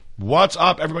What's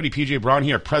up, everybody? PJ Braun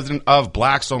here, president of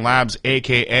Blackstone Labs,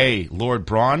 a.k.a. Lord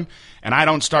Braun. And I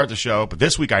don't start the show, but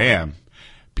this week I am,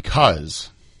 because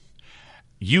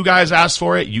you guys asked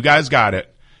for it. You guys got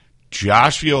it.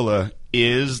 Josh Viola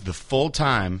is the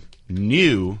full-time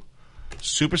new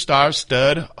superstar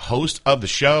stud host of the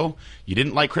show. You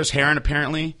didn't like Chris Herron,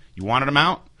 apparently. You wanted him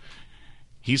out.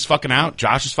 He's fucking out.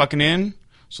 Josh is fucking in.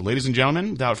 So, ladies and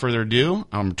gentlemen, without further ado,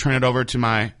 I'm turning it over to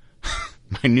my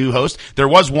my new host. There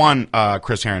was one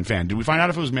Chris Herron fan. Did we find out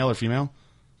if it was male or female?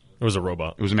 It was a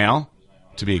robot. It was a male?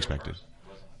 To be expected.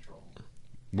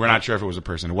 We're not sure if it was a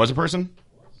person. It was a person?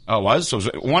 Oh, it was? So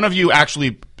one of you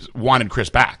actually wanted Chris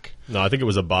back. No, I think it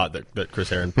was a bot that Chris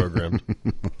Herron programmed.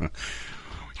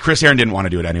 Chris Herron didn't want to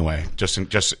do it anyway, just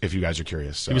if you guys are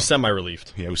curious. So. He was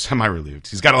semi-relieved. Yeah, he was semi-relieved.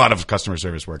 He's got a lot of customer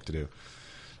service work to do.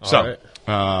 So,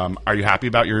 are you happy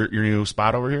about your new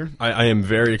spot over here? I am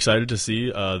very excited to see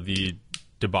the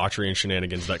debauchery and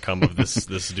shenanigans that come of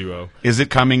this duo. Is it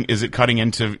cutting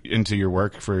into your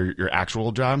work for your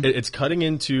actual job? It's cutting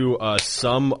into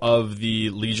some of the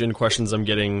Legion questions I'm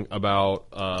getting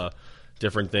about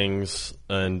different things,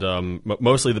 and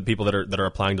mostly the people that are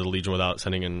applying to the Legion without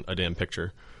sending in a damn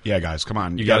picture. Yeah, guys, come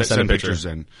on. You got to send pictures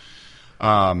in.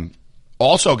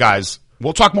 Also, guys,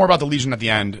 we'll talk more about the Legion at the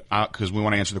end because we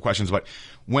want to answer the questions. But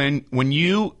when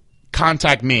you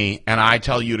contact me and I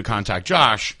tell you to contact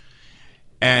Josh,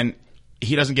 and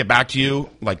he doesn't get back to you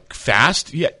like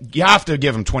fast, you have to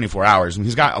give him 24 hours, and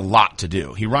he's got a lot to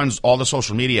do. He runs all the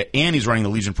social media, and he's running the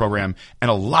Legion program, and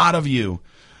a lot of you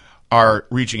are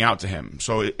reaching out to him.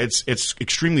 So it's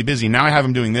extremely busy. Now I have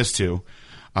him doing this too.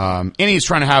 And he's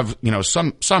trying to have,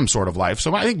 some sort of life.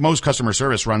 So I think most customer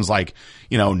service runs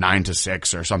 9 to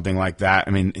 6 or something like that.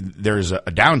 I mean, there's a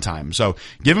downtime. So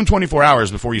give him 24 hours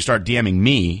before you start DMing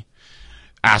me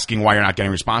asking why you're not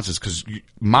getting responses, because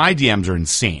my DMs are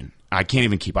insane. I can't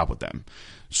even keep up with them.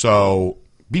 So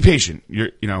be patient.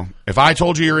 If I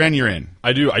told you you're in, you're in.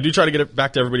 I do try to get it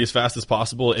back to everybody as fast as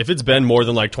possible. If it's been more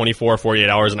than 24 or 48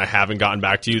 hours and I haven't gotten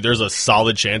back to you, there's a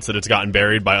solid chance that it's gotten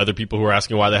buried by other people who are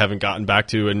asking why they haven't gotten back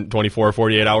to in 24 or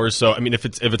 48 hours. So, I mean, if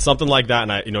it's something like that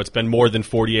and it's been more than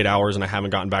 48 hours and I haven't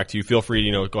gotten back to you, feel free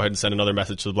to, go ahead and send another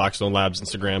message to the Blackstone Labs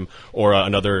Instagram or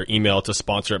another email to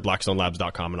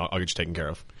sponsor@blackstonelabs.com, and I'll get you taken care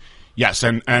of. Yes,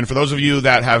 and for those of you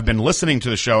that have been listening to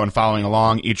the show and following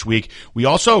along each week, we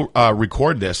also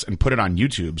record this and put it on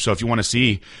YouTube. So if you want to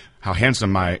see how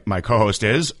handsome my co-host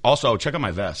is, also check out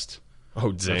my vest.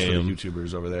 Oh, damn. That's for the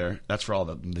YouTubers over there. That's for all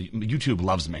the YouTube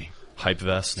loves me. Hype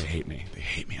vest. They hate me. They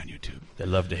hate me on YouTube. They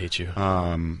love to hate you.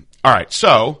 All right,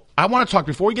 so I want to talk,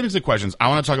 before we get into the questions, I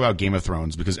want to talk about Game of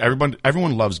Thrones, because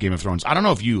everyone loves Game of Thrones. I don't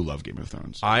know if you love Game of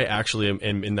Thrones. I actually am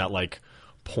in that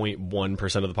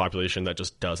 0.1% of the population that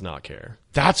just does not care.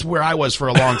 That's where I was for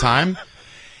a long time.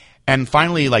 And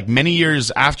finally, many years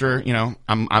after,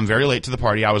 I'm very late to the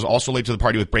party. I was also late to the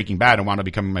party with Breaking Bad and wound up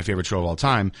becoming my favorite show of all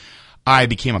time. I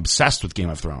became obsessed with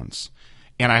Game of Thrones.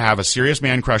 And I have a serious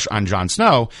man crush on Jon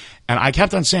Snow. And I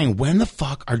kept on saying, when the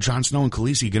fuck are Jon Snow and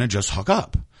Khaleesi going to just hook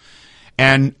up?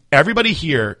 And everybody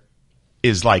here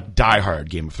is diehard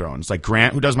Game of Thrones.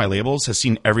 Grant, who does my labels, has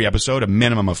seen every episode a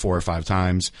minimum of 4 or 5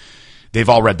 times. They've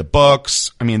all read the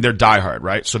books. I mean, they're diehard,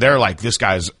 right? So they're like, this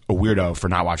guy's a weirdo for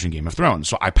not watching Game of Thrones.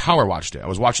 So I power watched it. I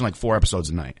was watching 4 episodes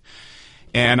a night.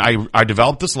 And I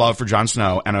developed this love for Jon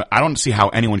Snow, and I don't see how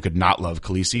anyone could not love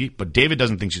Khaleesi, but David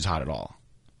doesn't think she's hot at all.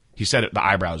 He said the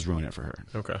eyebrows ruin it for her.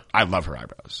 Okay. I love her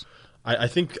eyebrows. I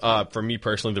think for me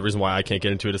personally, the reason why I can't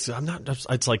get into it is I'm not.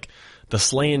 It's the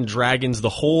slaying dragons, the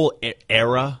whole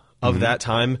era of that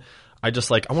time. I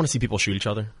want to see people shoot each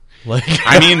other.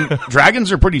 I mean,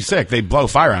 dragons are pretty sick. They blow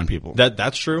fire on people.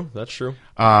 That's true. That's true.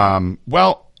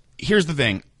 Well, here's the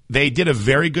thing. They did a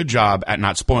very good job at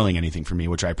not spoiling anything for me,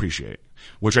 which I appreciate.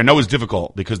 Which I know is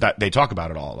difficult because they talk about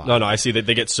it all a lot. No, I see that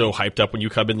they get so hyped up when you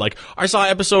come in I saw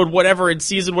episode whatever in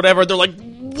season whatever. They're like,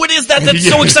 what is that? That's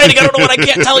so exciting. I don't know what I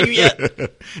can't tell you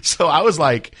yet. So I was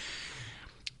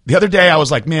the other day I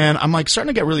was man, I'm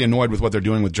starting to get really annoyed with what they're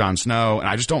doing with Jon Snow, and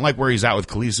I just don't like where he's at with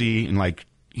Khaleesi, and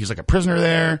he's a prisoner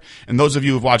there. And those of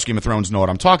you who've watched Game of Thrones know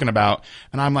what I'm talking about.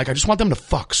 And I'm I just want them to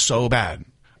fuck so bad.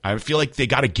 I feel like they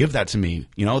got to give that to me.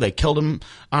 They killed him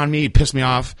on me, pissed me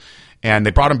off. And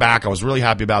they brought him back. I was really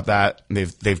happy about that.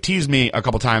 They've teased me a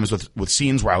couple times with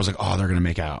scenes where I was oh, they're going to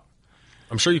make out.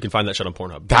 I'm sure you can find that shit on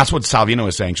Pornhub. That's what Salvino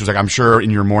was saying. She was I'm sure in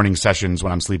your morning sessions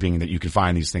when I'm sleeping that you can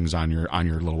find these things on your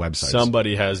little website.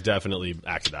 Somebody has definitely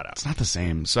acted that out. It's not the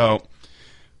same. So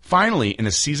finally, in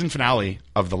the season finale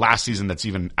of the last season that's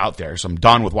even out there, so I'm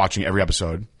done with watching every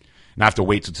episode, and I have to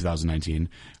wait till 2019.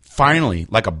 Finally,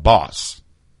 like a boss,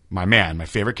 my man, my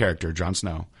favorite character, Jon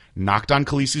Snow, knocked on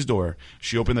Khaleesi's door.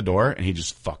 She opened the door, and he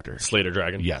just fucked her. Slater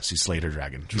dragon. Yes, he slayed her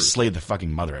dragon. He slayed the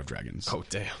fucking mother of dragons. Oh,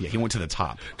 damn. Yeah, he went to the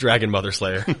top. Dragon Mother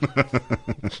Slayer.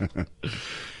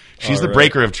 She's the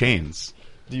breaker of chains.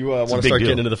 Do you want to start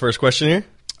getting into the first question here?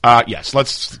 Yes,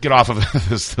 let's get off of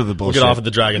this to the bullshit. We'll get off of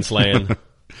the dragon slaying.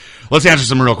 Let's answer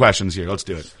some real questions here. Let's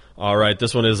do it. All right,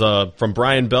 this one is from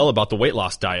Brian Bell about the weight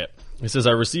loss diet. He says,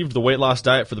 I received the weight loss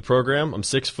diet for the program. I'm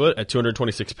 6 foot at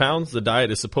 226 pounds. The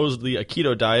diet is supposedly a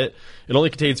keto diet. It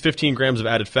only contains 15 grams of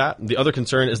added fat. The other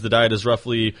concern is the diet is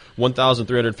roughly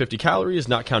 1,350 calories,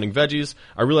 not counting veggies.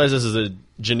 I realize this is a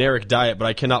generic diet, but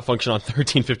I cannot function on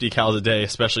 1,350 calories a day,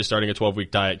 especially starting a 12-week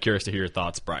diet. Curious to hear your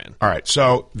thoughts, Brian. All right,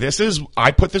 so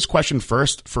I put this question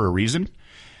first for a reason.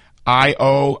 I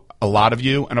owe a lot of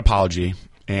you an apology,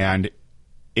 and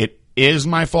it is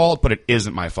my fault, but it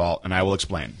isn't my fault, and I will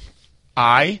explain.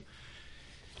 I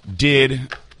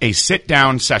did a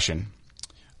sit-down session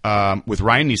with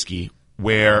Ryan Niesky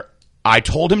where I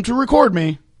told him to record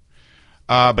me,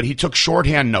 but he took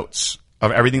shorthand notes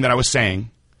of everything that I was saying.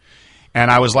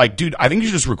 And I was like, dude, I think you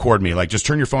should just record me. Like, just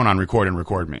turn your phone on,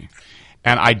 record me.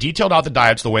 And I detailed out the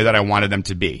diets the way that I wanted them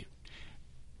to be.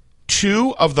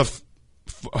 Two of the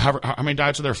how many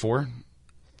diets are there? 4?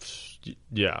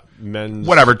 Yeah, men's.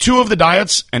 Whatever. 2 of the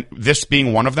diets, and this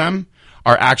being one of them,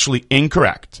 are actually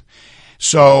incorrect.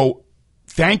 So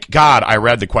thank God I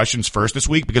read the questions first this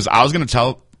week, because I was going to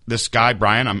tell this guy,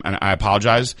 Brian, and I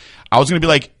apologize, I was going to be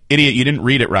like, idiot, you didn't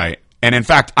read it right. And in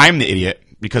fact, I'm the idiot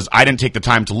because I didn't take the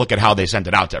time to look at how they sent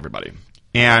it out to everybody.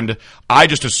 And I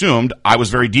just assumed I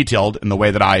was very detailed in the way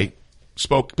that I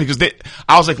spoke, because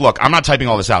I was like, look, I'm not typing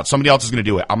all this out. Somebody else is going to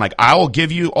do it. I'm like, I will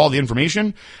give you all the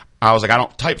information. I was like, I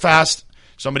don't type fast.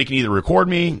 Somebody can either record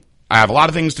me. I have a lot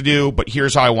of things to do, but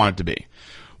here's how I want it to be.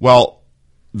 Well,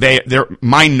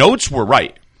 my notes were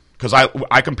right, because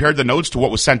I compared the notes to what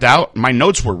was sent out. My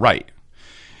notes were right.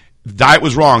 The diet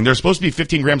was wrong. There's supposed to be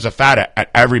 15 grams of fat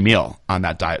at every meal on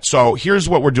that diet. So here's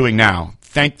what we're doing now.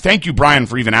 Thank you, Brian,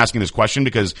 for even asking this question,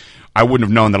 because I wouldn't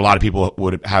have known that a lot of people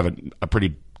would have a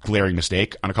pretty glaring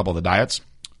mistake on a couple of the diets.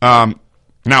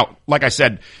 Now, like I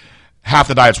said, half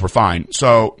the diets were fine.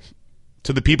 So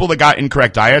to the people that got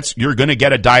incorrect diets, you're going to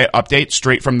get a diet update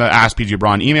straight from the Ask PJ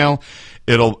Braun email.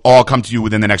 It'll all come to you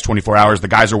within the next 24 hours. The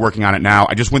guys are working on it now.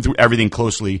 I just went through everything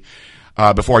closely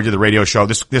before I did the radio show.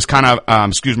 This kind of,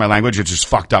 excuse my language, it just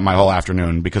fucked up my whole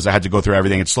afternoon because I had to go through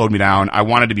everything. It slowed me down. I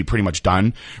wanted to be pretty much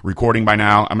done recording by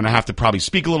now. I'm going to have to probably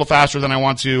speak a little faster than I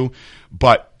want to,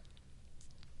 but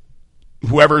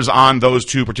whoever's on those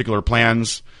 2 particular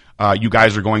plans, you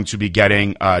guys are going to be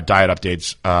getting diet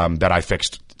updates that I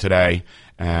fixed today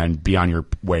and be on your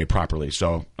way properly.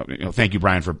 So, thank you,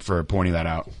 Brian, for pointing that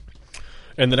out.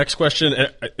 And the next question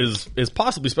is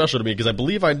possibly special to me because I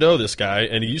believe I know this guy,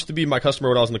 and he used to be my customer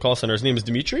when I was in the call center. His name is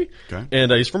Dimitri, okay.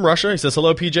 And he's from Russia. He says,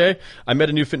 hello, PJ. I met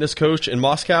a new fitness coach in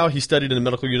Moscow. He studied in a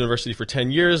medical university for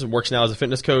 10 years and works now as a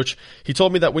fitness coach. He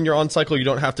told me that when you're on cycle, you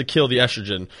don't have to kill the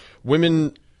estrogen.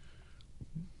 Women's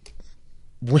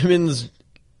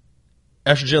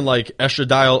estrogen, like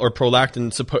estradiol or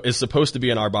prolactin, is supposed to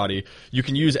be in our body. You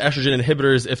can use estrogen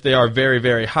inhibitors if they are very,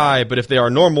 very high, but if they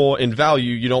are normal in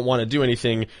value, you don't want to do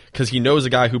anything, because he knows a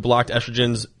guy who blocked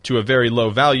estrogens to a very low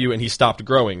value and he stopped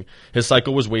growing. His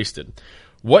cycle was wasted.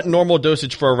 What normal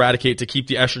dosage for Eradicate to keep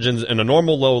the estrogens in a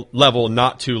normal low level,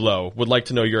 not too low? Would like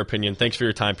to know your opinion. Thanks for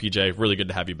your time, PJ. Really good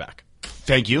to have you back.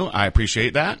 Thank you. I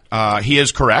appreciate that. He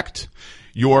is correct.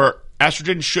 Your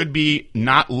estrogen should be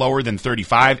not lower than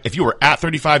 35. If you were at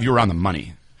 35, you were on the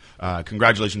money.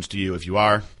 Congratulations to you if you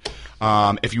are.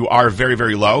 If you are very,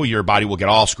 very low, your body will get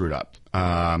all screwed up.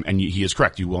 And he is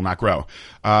correct. You will not grow.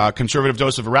 Conservative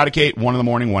dose of Eradicate, 1 in the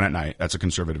morning, 1 at night. That's a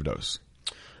conservative dose.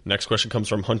 Next question comes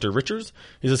from Hunter Richards.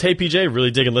 He says, hey, PJ,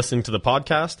 really digging listening to the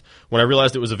podcast. When I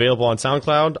realized it was available on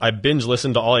SoundCloud, I binge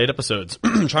listened to all 8 episodes,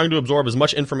 trying to absorb as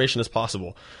much information as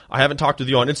possible. I have talked with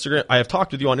you on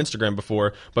Instagram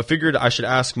before, but figured I should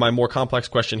ask my more complex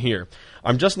question here.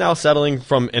 I'm just now settling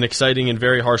from an exciting and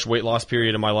very harsh weight loss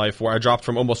period in my life where I dropped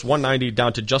from almost 190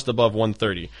 down to just above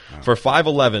 130. Wow. For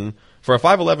a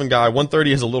 5'11 guy,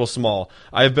 130 is a little small.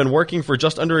 I have been working for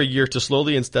just under a year to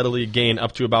slowly and steadily gain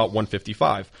up to about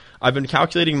 155. I've been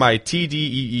calculating my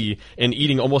TDEE and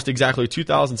eating almost exactly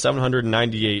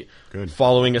 2,798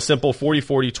 following a simple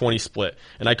 40-40-20 split.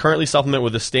 And I currently supplement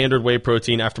with a standard whey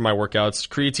protein after my workouts,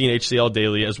 creatine HCl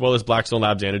daily, as well as Blackstone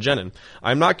Labs Anagenin.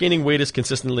 I'm not gaining weight as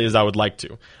consistently as I would like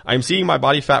to. I'm seeing my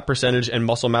body fat percentage and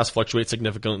muscle mass fluctuate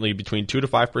significantly between 2 to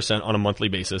 5% on a monthly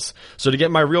basis. So to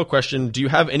get my real question, do you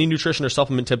have any nutrition or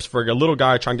supplement tips for a little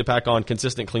guy trying to pack on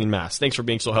consistent clean mass? Thanks for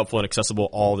being so helpful and accessible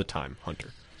all the time, Hunter.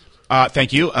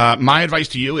 Thank you. My advice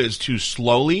to you is to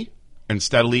slowly and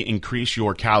steadily increase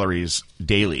your calories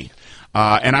daily.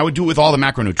 And I would do it with all the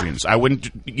macronutrients.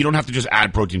 You don't have to just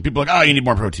add protein. People are like, oh, you need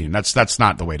more protein. That's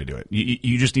not the way to do it.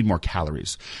 You just need more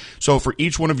calories. So for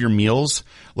each one of your meals,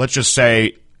 let's just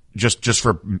say, just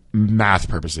for math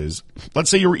purposes, let's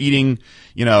say you were eating,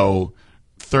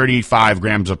 35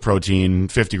 grams of protein,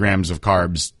 50 grams of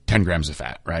carbs, 10 grams of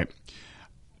fat, right?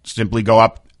 Simply go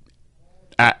up,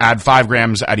 add 5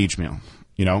 grams at each meal.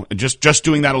 Just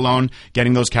doing that alone,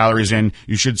 getting those calories in,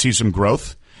 you should see some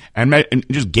growth. And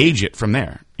just gauge it from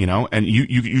there, and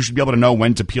you should be able to know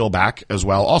when to peel back as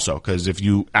well also, because if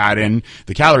you add in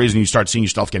the calories and you start seeing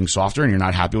yourself getting softer and you're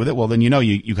not happy with it, well, then you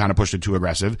kind of pushed it too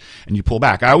aggressive and you pull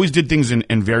back. I always did things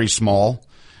in very small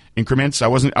increments. I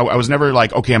was never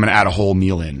like, okay, I'm going to add a whole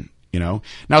meal in,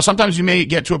 Now, sometimes you may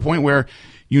get to a point where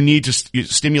you need to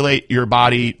stimulate your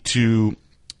body to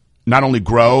not only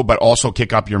grow, but also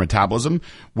kick up your metabolism,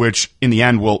 which in the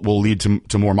end will lead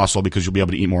to more muscle because you'll be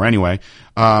able to eat more anyway,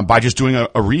 by just doing a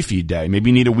refeed day. Maybe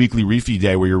you need a weekly refeed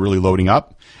day where you're really loading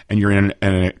up and you're in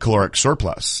a caloric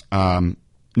surplus.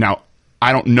 Now,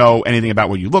 I don't know anything about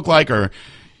what you look like or,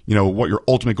 what your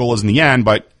ultimate goal is in the end,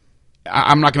 but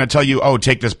I'm not going to tell you, oh,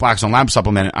 take this Blackstone Lab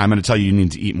supplement. I'm going to tell you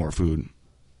need to eat more food.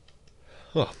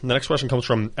 Oh, the next question comes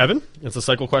from Evan. It's a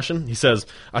cycle question. He says,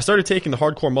 I started taking the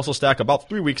Hardcore Muscle Stack about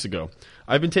 3 weeks ago.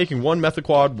 I've been taking 1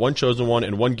 Methaquad, 1 Chosen One,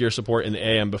 and 1 Gear Support in the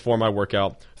AM before my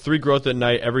workout, 3 Growth at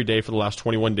night every day for the last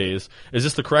 21 days. Is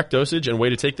this the correct dosage and way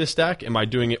to take this stack? Am I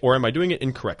doing it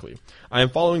incorrectly? I am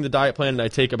following the diet plan and I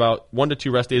take about 1 to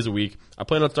 2 rest days a week. I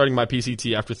plan on starting my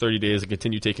PCT after 30 days and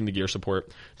continue taking the Gear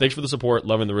Support. Thanks for the support.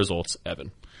 Loving the results,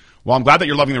 Evan. Well, I'm glad that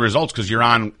you're loving the results because you're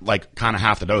on kind of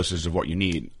half the dosage of what you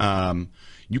need.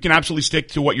 You can absolutely stick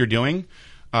to what you're doing.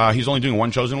 He's only doing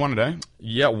 1 Chosen One a day?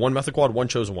 Yeah, 1 Methaquad, 1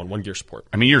 Chosen One, 1 Gear Support.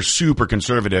 I mean, you're super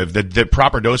conservative. The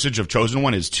proper dosage of Chosen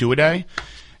One is 2 a day.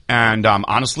 And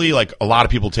honestly, a lot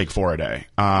of people take 4 a day.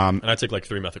 And I take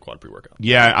 3 Methaquad pre-workout.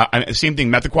 Yeah, same thing.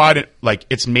 Methaquad,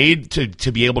 it's made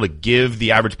to be able to give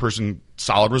the average person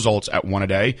solid results at 1 a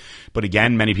day. But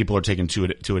again, many people are taking 2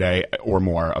 a day or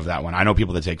more of that one. I know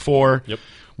people that take 4. Yep.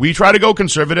 We try to go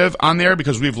conservative on there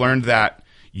because we've learned that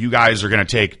you guys are going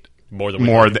to take more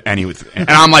than anything. And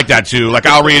I'm like that too.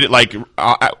 I'll read it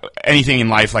anything in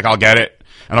life, I'll get it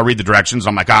and I'll read the directions.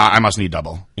 I'm like, I must need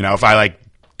double. If I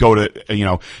go to,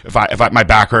 if my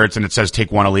back hurts and it says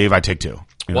take 1 to leave, I take 2.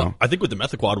 Well, I think with the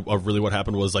Methaquad, really what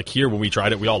happened was here when we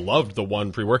tried it, we all loved the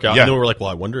 1 pre-workout. Yeah. And then we were like, well,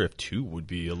 I wonder if 2 would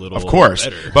be a little Of course.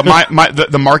 better.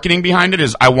 But the marketing behind it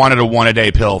is I wanted a 1 a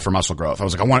day pill for muscle growth. I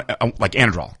was like, I want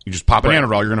Anadrol. You just pop an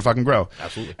Anadrol, you're going to fucking grow.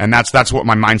 Absolutely. And that's what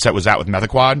my mindset was at with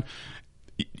Methaquad.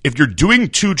 If you're doing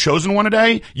 2 Chosen One a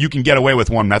day, you can get away with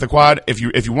 1 Methaquad. If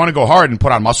you want to go hard and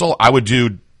put on muscle, I would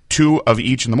do 2 of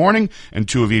each in the morning and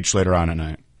 2 of each later on at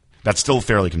night. That's still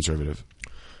fairly conservative.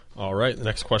 All right. The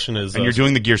next question is... And you're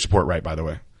doing the Gear Support right, by the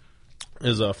way.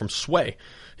 Is from Sway.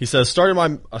 He says, started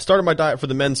my diet for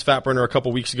the men's fat burner a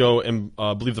couple weeks ago in,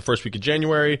 I believe the first week of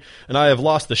January, and I have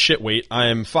lost the shit weight. I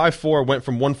am 5'4", went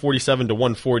from 147 to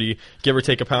 140, give or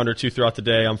take a pound or 2 throughout the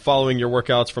day. I'm following your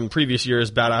workouts from previous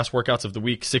years, badass workouts of the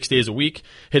week, 6 days a week,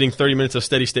 hitting 30 minutes of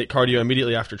steady state cardio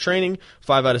immediately after training,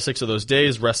 5 out of 6 of those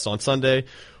days, rests on Sunday.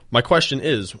 My question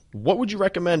is, what would you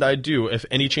recommend I do if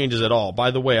any changes at all?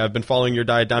 By the way, I've been following your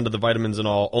diet down to the vitamins and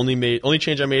all. Only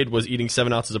change I made was eating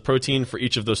 7 ounces of protein for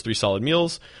each of those 3 solid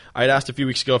meals. I had asked a few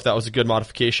weeks ago if that was a good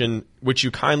modification, which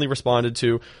you kindly responded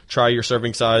to. Try your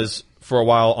serving size for a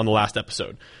while on the last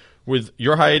episode. With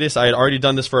your hiatus, I had already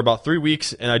done this for about 3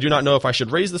 weeks, and I do not know if I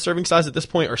should raise the serving size at this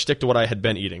point or stick to what I had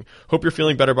been eating. Hope you're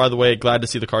feeling better, by the way. Glad to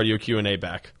see the cardio Q&A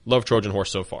back. Love Trojan Horse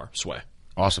so far. Sway.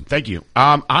 Awesome. Thank you.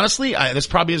 Honestly, this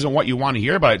probably isn't what you want to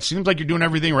hear, but it seems like you're doing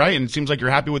everything right, and it seems like you're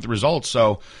happy with the results.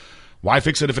 So why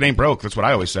fix it if it ain't broke? That's what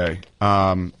I always say.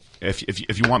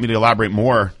 If you want me to elaborate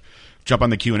more, jump on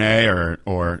the Q&A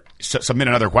or submit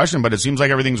another question, but it seems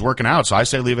like everything's working out. So I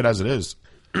say leave it as it is.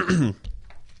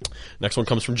 Next one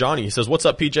comes from Johnny. He says, what's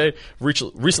up, PJ?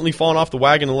 Recently fallen off the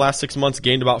wagon in the last 6 months,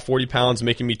 gained about 40 pounds,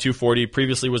 making me 240.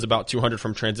 Previously was about 200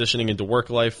 from transitioning into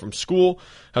work life from school.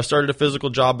 Have started a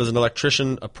physical job as an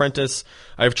electrician apprentice.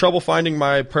 I have trouble finding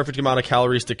my perfect amount of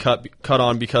calories to cut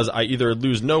on because I either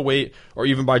lose no weight or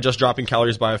even by just dropping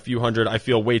calories by a few hundred, I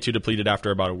feel way too depleted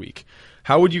after about a week.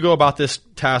 How would you go about this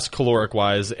task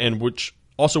caloric-wise, and which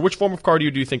form of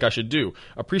cardio do you think I should do?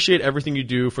 Appreciate everything you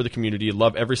do for the community.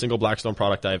 Love every single Blackstone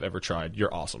product I have ever tried.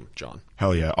 You're awesome, John.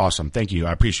 Hell yeah. Awesome. Thank you.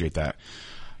 I appreciate that.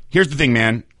 Here's the thing,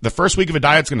 man. The first week of a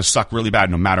diet's going to suck really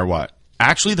bad no matter what.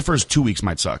 Actually, the first 2 weeks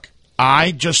might suck.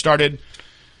 I just started.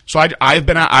 So I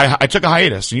took a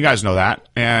hiatus, and you guys know that.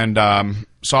 And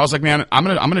So I was like, man, I'm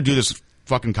gonna do this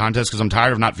fucking contest because I'm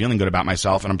tired of not feeling good about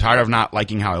myself, and I'm tired of not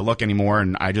liking how I look anymore,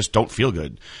 and I just don't feel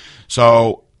good.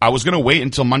 So I was gonna wait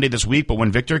until Monday this week, but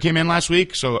when Victor came in last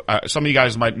week, so some of you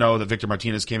guys might know that Victor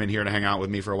Martinez came in here to hang out with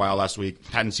me for a while last week.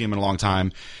 Hadn't seen him in a long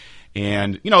time,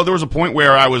 and there was a point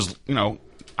where I was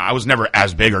never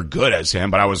as big or good as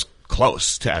him, but I was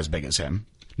close to as big as him.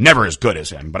 Never as good as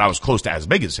him, but I was close to as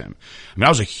big as him. I mean, I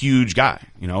was a huge guy,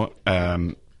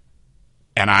 and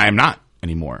I am not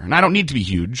anymore. And I don't need to be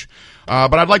huge,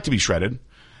 but I'd like to be shredded,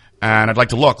 and I'd like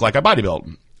to look like I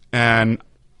bodybuild. And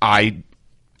I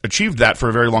achieved that for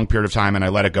a very long period of time, and I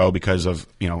let it go because of,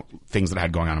 things that I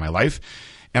had going on in my life.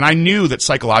 And I knew that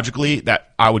psychologically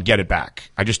that I would get it back.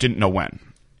 I just didn't know when.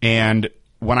 And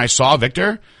when I saw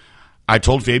Victor, I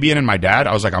told Fabian and my dad,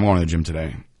 I was like, I'm going to the gym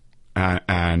today.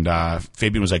 And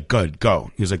Fabian was like, good,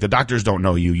 go. He was like, the doctors don't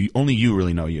know you. Only you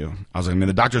really know you. I was like, man,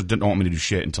 the doctors didn't want me to do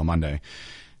shit until Monday.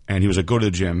 And he was like, go to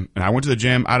the gym. And I went to the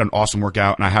gym. I had an awesome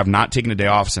workout, and I have not taken a day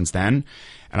off since then.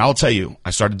 And I'll tell you,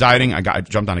 I started dieting. I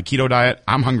jumped on a keto diet.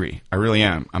 I'm hungry. I really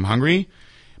am. I'm hungry.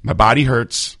 My body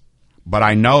hurts, but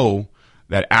I know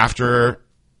that after,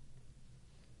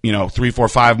 3, 4,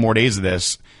 5 more days of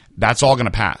this, that's all going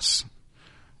to pass.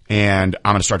 And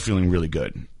I'm going to start feeling really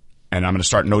good. And I'm going to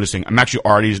start noticing, I'm actually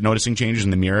already noticing changes in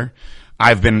the mirror.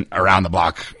 I've been around the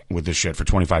block with this shit for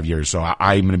 25 years, so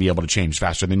I'm going to be able to change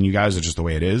faster than you guys. It's just the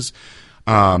way it is.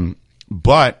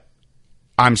 But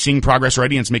I'm seeing progress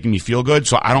already, and it's making me feel good,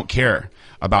 so I don't care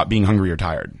about being hungry or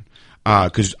tired,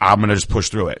 because I'm going to just push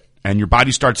through it. And your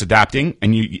body starts adapting,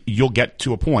 and you'll get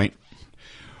to a point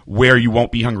where you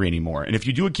won't be hungry anymore. And if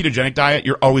you do a ketogenic diet,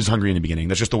 you're always hungry in the beginning.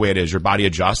 That's just the way it is. Your body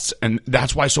adjusts, and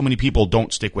that's why so many people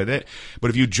don't stick with it. But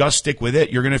if you just stick with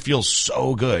it, you're going to feel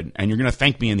so good, and you're going to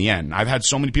thank me in the end. I've had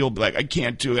so many people be like, I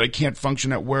can't do it. I can't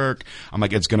function at work. I'm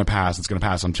like, it's going to pass. It's going to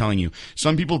pass. I'm telling you.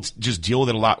 Some people just deal with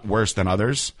it a lot worse than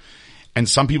others. And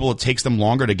some people, it takes them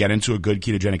longer to get into a good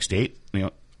ketogenic state.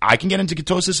 I can get into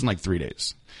ketosis in like 3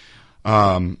 days.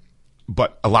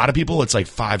 But a lot of people, it's like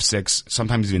 5, 6,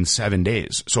 sometimes even 7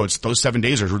 days. So it's those 7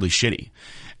 days are really shitty.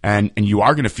 And you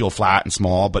are going to feel flat and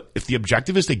small. But if the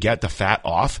objective is to get the fat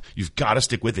off, you've got to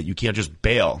stick with it. You can't just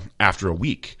bail after a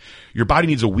week. Your body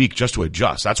needs a week just to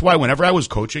adjust. That's why whenever I was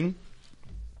coaching,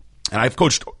 and I've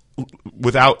coached,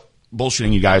 without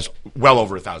bullshitting you guys, well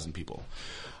over 1,000 people.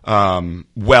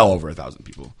 Well over 1,000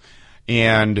 people.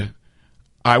 And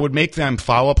I would make them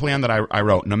follow a plan that I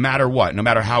wrote, no matter what, no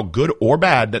matter how good or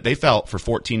bad that they felt for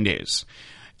 14 days.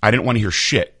 I didn't want to hear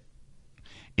shit.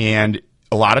 And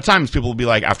a lot of times people will be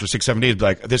like, after 6, 7 days, be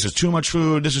like, this is too much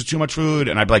food. This is too much food.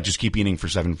 And I'd be like, just keep eating for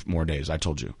 7 more days. I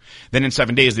told you. Then in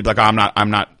 7 days, they'd be like, oh, I'm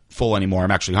not full anymore.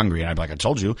 I'm actually hungry. And I'd be like, I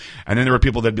told you. And then there were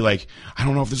people that'd be like, I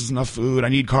don't know if this is enough food. I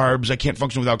need carbs. I can't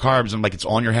function without carbs. And I'm like, it's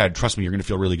all in your head. Trust me, you're going to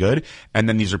feel really good. And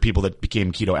then these are people that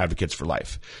became keto advocates for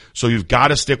life. So you've got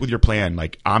to stick with your plan.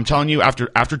 Like I'm telling you,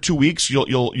 after 2 weeks,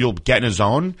 you'll get in a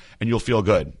zone and you'll feel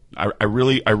good. I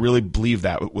really believe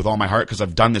that with all my heart, because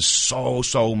I've done this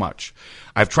so much.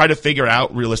 I've tried to figure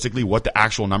out realistically what the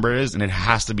actual number is, and it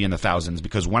has to be in the thousands,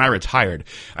 because when I retired,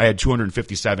 I had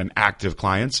 257 active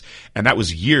clients, and that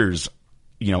was years,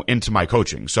 into my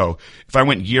coaching. So if I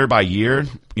went year by year,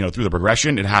 through the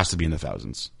progression, it has to be in the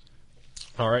thousands.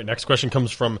 All right, next question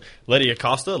comes from Letty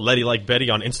Acosta, Letty like Betty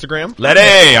on Instagram.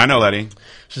 Letty, I know Letty.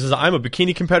 She says, I'm a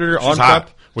bikini competitor She's on hot.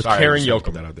 prep with Sorry, Karen I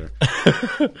Yoakum. that out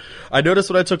there. I noticed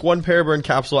when I took one Paraburn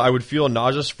capsule, I would feel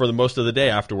nauseous for the most of the day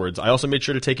afterwards. I also made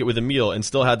sure to take it with a meal and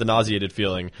still had the nauseated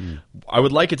feeling. I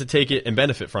would like it to take it and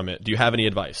benefit from it. Do you have any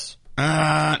advice?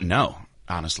 No,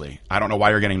 honestly. I don't know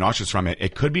why you're getting nauseous from it.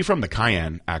 It could be from the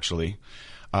cayenne, actually,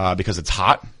 because it's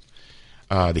hot.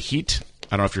 The heat.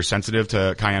 I don't know if you're sensitive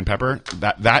to cayenne pepper.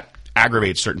 That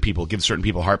aggravates certain people, gives certain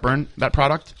people heartburn, that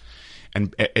product.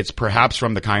 And it's perhaps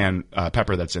from the cayenne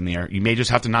pepper that's in there. You may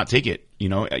just have to not take it.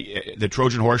 The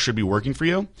Trojan horse should be working for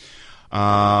you.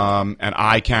 And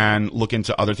I can look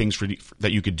into other things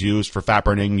that you could do for fat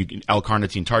burning. You can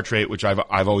L-carnitine tartrate, which I've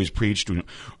always preached. I'm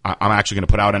actually going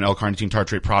to put out an L-carnitine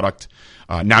tartrate product.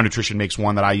 Now Nutrition makes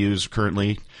one that I use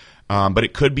currently. But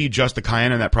it could be just the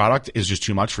cayenne in that product is just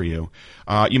too much for you.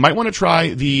 You might want to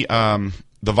try the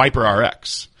Viper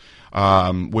RX,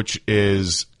 which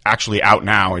is actually out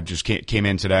now. It just came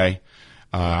in today.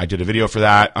 I did a video for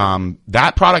that.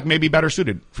 That product may be better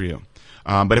suited for you.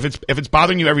 But if it's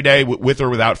bothering you every day with or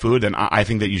without food, then I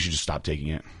think that you should just stop taking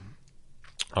it.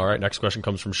 All right. Next question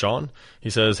comes from Sean. He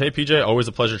says, hey, PJ, always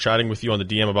a pleasure chatting with you on the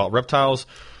DM about reptiles.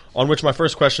 On which my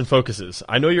first question focuses.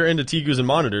 I know you're into tegus and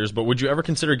monitors, but would you ever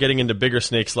consider getting into bigger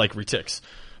snakes like retics?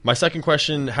 My second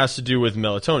question has to do with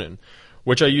melatonin.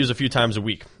 which I use a few times a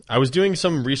week. I was doing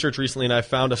some research recently, and I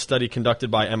found a study conducted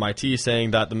by MIT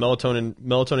saying that the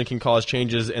melatonin can cause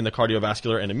changes in the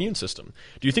cardiovascular and immune system.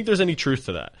 Do you think there's any truth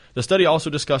to that? The study also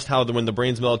discussed how when the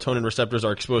brain's melatonin receptors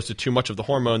are exposed to too much of the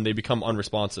hormone, they become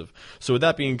unresponsive. So with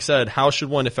that being said, how should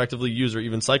one effectively use or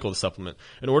even cycle the supplement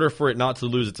in order for it not to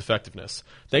lose its effectiveness?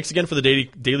 Thanks again for the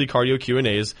daily cardio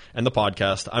Q&As and the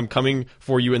podcast. I'm coming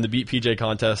for you in the Beat PJ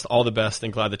contest. All the best,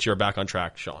 and glad that you're back on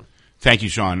track, Sean. Thank you,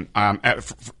 Sean.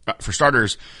 For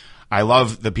starters, I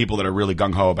love the people that are really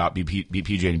gung-ho about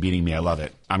BPJ and beating me. I love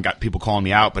it. I've got people calling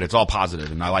me out, but it's all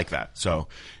positive, and I like that. So,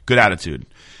 good attitude.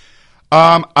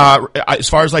 As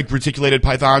far as like reticulated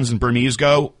pythons and Burmese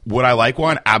go, would I like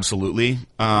one? Absolutely.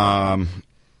 I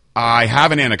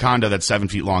have an anaconda that's 7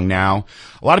 feet long now.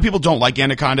 A lot of people don't like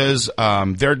anacondas.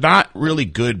 They're not really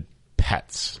good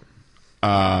pets.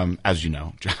 As you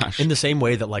know, Josh. In the same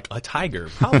way that like a tiger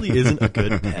probably isn't a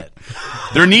good pet.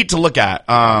 They're neat to look at.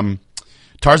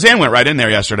 Tarzan went right in there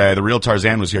yesterday. The real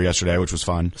Tarzan was here yesterday, which was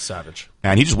fun. Savage.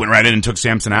 And he just went right in and took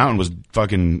Samson out and was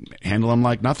fucking handling him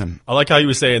like nothing. I like how you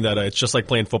were saying that it's just like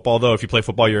playing football, though. If you play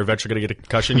football, you're eventually going to get a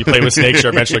concussion. You play with snakes,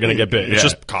 you're eventually going to get bit. It's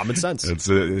just common sense. It's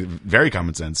very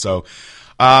common sense. So,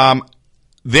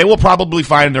 they will probably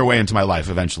find their way into my life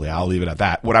eventually. I'll leave it at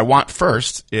that. What I want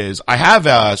first is I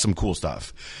have some cool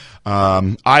stuff.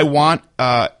 I want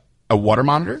a water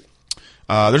monitor.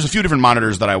 There's a few different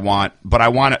monitors that I want, but I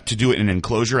want it to do it in an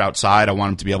enclosure outside. I want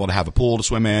them to be able to have a pool to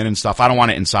swim in and stuff. I don't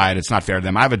want it inside. It's not fair to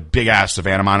them. I have a big ass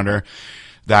Savannah monitor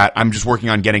that I'm just working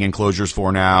on getting enclosures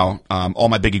for now. All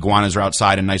my big iguanas are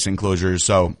outside in nice enclosures.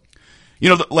 So, you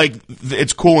know,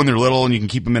 it's cool when they're little and you can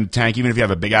keep them in a tank, even if you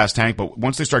have a big ass tank. But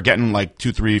once they start getting like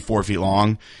 2, 3, 4 feet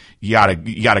long, you gotta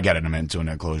get them into an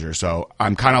enclosure. So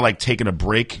I'm kind of like taking a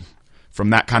break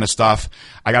from that kind of stuff.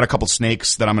 I got a couple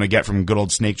snakes that I'm going to get from good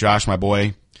old Snake Josh, my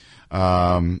boy.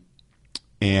 Yeah,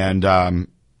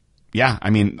 I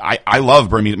mean, I love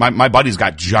Burmese. My buddy's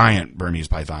got giant Burmese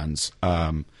pythons.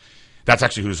 That's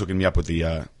actually who's hooking me up with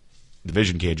the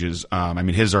vision cages. I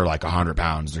mean, his are like 100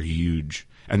 pounds. They're huge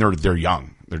and they're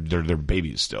young. They're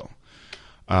babies still.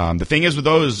 The thing is with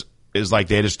those is like,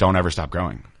 they just don't ever stop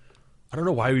growing. I don't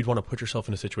know why you'd want to put yourself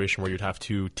in a situation where you'd have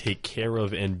to take care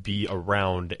of and be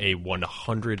around a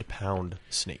 100-pound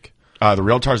snake. The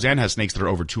real Tarzan has snakes that are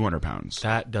over 200 pounds.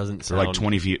 That doesn't sound They're like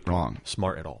 20 feet long.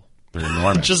 Smart at all. They're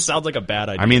enormous. It just sounds like a bad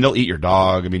idea. I mean, they'll eat your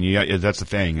dog. I mean, that's the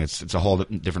thing. It's a whole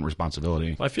different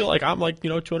responsibility. I feel like I'm like,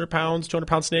 200 pound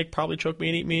snake probably choke me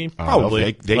and eat me.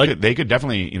 Probably. They could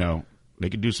definitely, they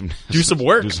could do some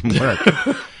work. Do some work.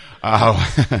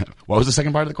 What was the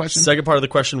second part of the question? Second part of the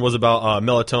question was about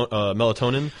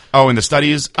melatonin. Oh, and the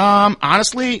studies.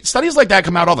 Honestly, studies like that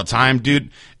come out all the time, dude.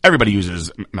 Everybody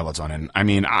uses melatonin. I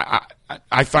mean,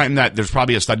 I find that there's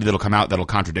probably a study that'll come out that'll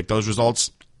contradict those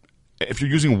results. If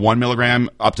you're using 1 milligram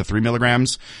up to 3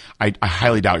 milligrams, I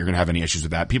highly doubt you're going to have any issues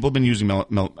with that. People have been using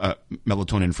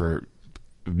melatonin for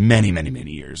many, many,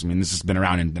 many years. I mean, this has been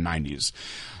around in the 90s.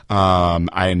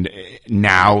 And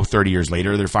now, 30 years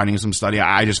later, they're finding some study.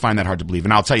 I just find that hard to believe.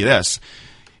 And I'll tell you this.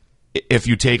 If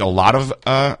you take a lot of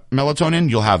melatonin,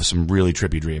 you'll have some really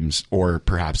trippy dreams or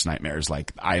perhaps nightmares.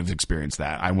 Like, I've experienced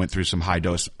that. I went through some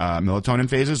high-dose melatonin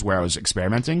phases where I was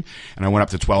experimenting, and I went up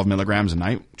to 12 milligrams a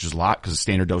night, which is a lot because the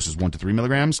standard dose is 1 to 3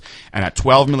 milligrams. And at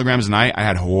 12 milligrams a night, I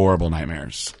had horrible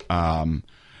nightmares.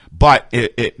 But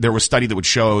there was a study that would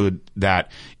show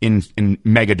that in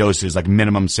mega doses, like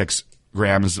minimum 6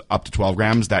 grams up to 12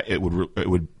 grams, that it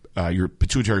would your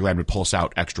pituitary gland would pulse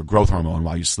out extra growth hormone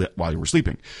while you were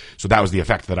sleeping. So that was the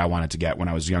effect that I wanted to get when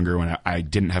I was younger, when I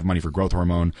didn't have money for growth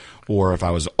hormone, or if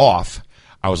I was off,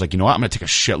 I was like, you know what, I'm going to take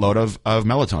a shitload of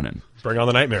melatonin. Bring on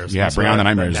the nightmares. Yeah, bring on the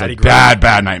nightmares. Like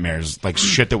bad nightmares. Like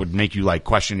shit that would make you like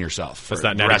question yourself. That's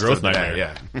that natty growth nightmare.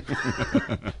 Yeah.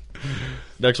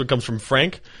 Next one comes from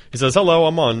Frank. He says, hello,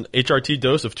 I'm on HRT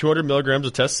dose of 200 milligrams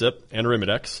of Test Sip and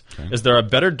Arimidex. Okay. Is there a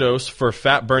better dose for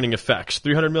fat burning effects?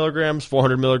 300 milligrams,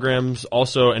 400 milligrams?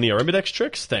 Also, any Arimidex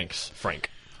tricks? Thanks,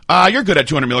 Frank. You're good at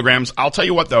 200 milligrams. I'll tell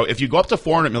you what, though. If you go up to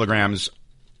 400 milligrams,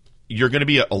 you're going to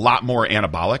be a lot more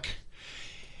anabolic.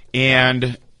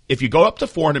 And if you go up to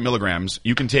 400 milligrams,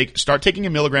 you can start taking a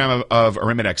milligram of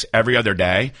Arimidex every other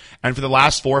day. And for the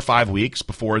last 4 or 5 weeks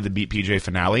before the Beat PJ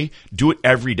finale, do it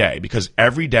every day. Because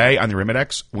every day on the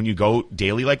Arimidex, when you go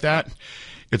daily like that,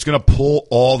 it's going to pull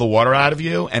all the water out of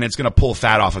you, and it's going to pull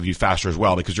fat off of you faster as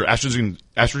well, because your estrogen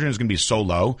is going to be so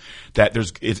low that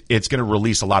it's going to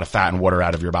release a lot of fat and water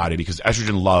out of your body, because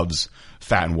estrogen loves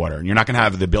fat and water. And you're not going to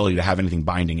have the ability to have anything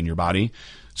binding in your body.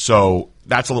 So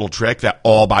that's a little trick that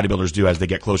all bodybuilders do as they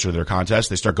get closer to their contest.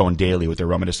 They start going daily with their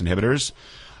aromatase inhibitors.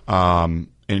 And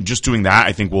just doing that,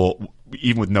 I think, will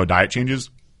even with no diet changes,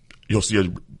 you'll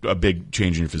see a big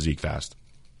change in your physique fast.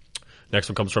 Next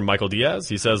one comes from Michael Diaz.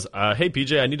 He says, hey,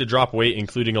 PJ, I need to drop weight,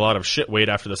 including a lot of shit weight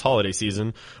after this holiday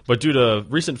season. But due to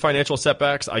recent financial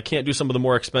setbacks, I can't do some of the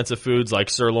more expensive foods like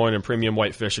sirloin and premium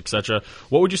whitefish, etc.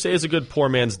 What would you say is a good poor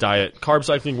man's diet? Carb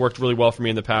cycling worked really well for me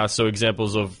in the past, so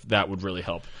examples of that would really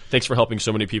help. Thanks for helping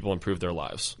so many people improve their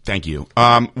lives. Thank you.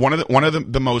 One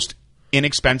of the most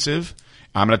inexpensive,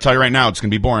 I'm going to tell you right now, it's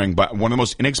going to be boring, but one of the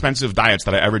most inexpensive diets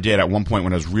that I ever did at one point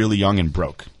when I was really young and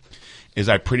broke is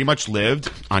I pretty much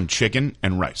lived on chicken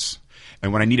and rice.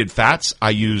 And when I needed fats,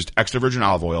 I used extra virgin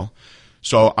olive oil.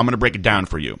 So I'm going to break it down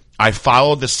for you. I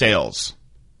followed the sales,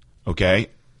 okay?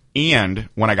 And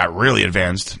when I got really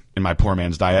advanced in my poor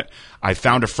man's diet, I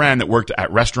found a friend that worked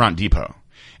at Restaurant Depot.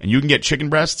 And you can get chicken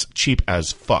breasts cheap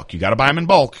as fuck. You got to buy them in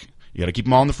bulk. You got to keep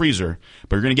them all in the freezer,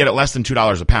 but you're going to get it less than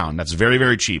 $2 a pound. That's very,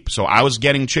 very cheap. So I was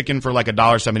getting chicken for like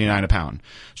 $1.79 a pound.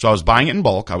 So I was buying it in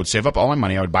bulk. I would save up all my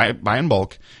money. I would buy in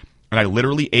bulk. And I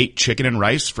literally ate chicken and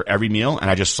rice for every meal,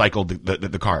 and I just cycled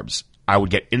the carbs. I would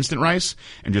get instant rice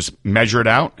and just measure it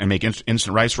out and make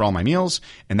instant rice for all my meals,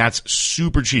 and that's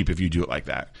super cheap if you do it like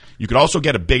that. You could also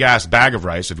get a big-ass bag of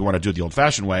rice if you want to do it the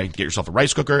old-fashioned way. Get yourself a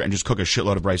rice cooker and just cook a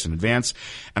shitload of rice in advance.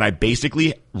 And I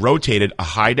basically rotated a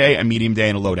high day, a medium day,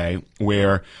 and a low day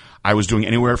where I was doing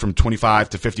anywhere from 25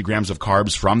 to 50 grams of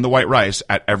carbs from the white rice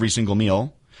at every single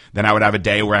meal. Then I would have a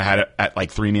day where I had it at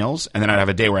like 3 meals, and then I'd have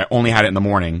a day where I only had it in the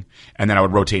morning, and then I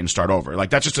would rotate and start over. Like,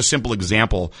 that's just a simple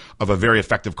example of a very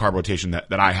effective carb rotation that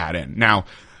I had in. Now,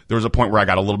 there was a point where I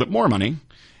got a little bit more money,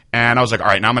 and I was like, all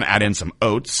right, now I'm going to add in some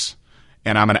oats,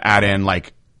 and I'm going to add in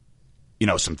like,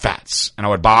 some fats. And I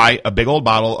would buy a big old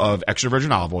bottle of extra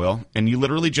virgin olive oil, and you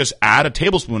literally just add a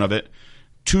tablespoon of it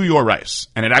to your rice.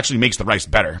 And it actually makes the rice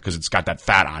better because it's got that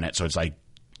fat on it, so it's like,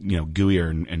 gooier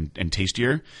and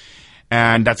tastier.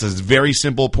 And that's a very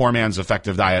simple, poor man's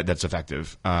effective diet that's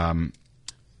effective.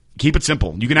 Keep it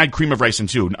simple. You can add cream of rice in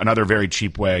too, another very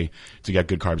cheap way to get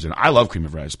good carbs in. I love cream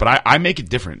of rice, but I make it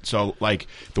different. So, like,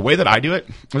 the way that I do it,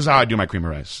 this is how I do my cream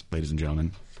of rice, ladies and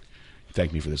gentlemen.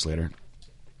 Thank me for this later.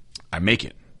 I make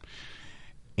it.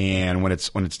 And when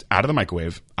it's out of the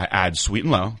microwave, I add sweet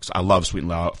and low, because I love sweet and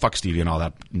low. Fuck stevia and all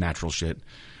that natural shit.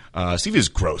 Stevia is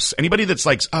gross. Anybody that's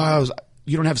like,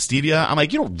 you don't have stevia? I'm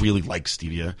like, you don't really like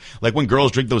stevia. Like when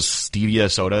girls drink those stevia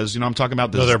sodas, I'm talking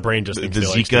about? Their brain just thinks the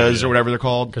Zikas like or whatever they're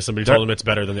called. Because somebody told them it's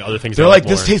better than the other things. They're like,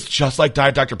 this tastes just like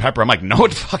Diet Dr. Pepper. I'm like, no,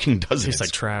 it fucking doesn't. It tastes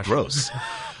like trash. Gross.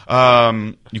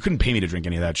 You couldn't pay me to drink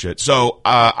any of that shit. So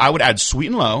I would add sweet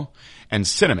and low and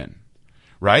cinnamon,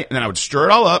 right? And then I would stir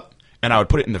it all up, and I would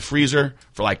put it in the freezer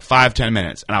for like 5-10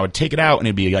 minutes. And I would take it out, and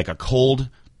it'd be like a cold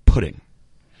pudding.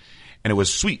 And it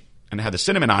was sweet. And it had the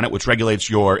cinnamon on it, which regulates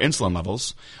your insulin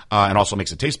levels and also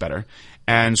makes it taste better.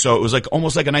 And so it was like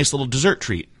almost like a nice little dessert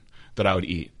treat that I would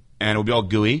eat. And it would be all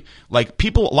gooey. Like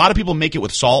a lot of people make it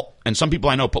with salt, and some people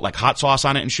I know put like hot sauce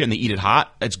on it and shit, and they eat it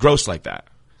hot. It's gross like that.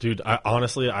 Dude,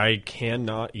 honestly, I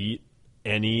cannot eat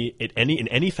in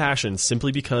any fashion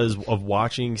simply because of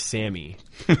watching Sammy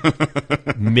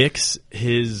mix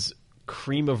his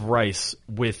cream of rice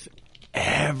with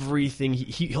everything.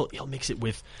 He'll mix it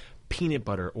with peanut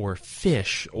butter or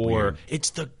fish or Weird. It's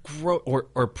the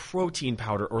or protein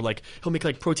powder, or like he'll make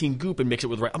like protein goop and mix it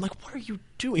with rice. I'm like, what are you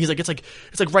doing? He's like, it's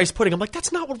like rice pudding. I'm like,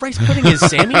 that's not what rice pudding is,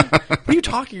 Sammy. What are you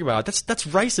talking about? That's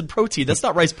rice and protein. That's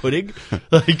not rice pudding.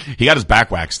 Like, he got his back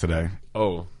waxed today.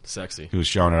 Oh, sexy. He was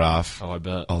showing it off. Oh, I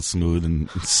bet. All smooth and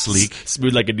sleek.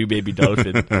 Smooth like a new baby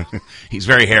dolphin. He's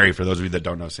very hairy, for those of you that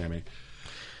don't know Sammy.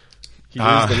 He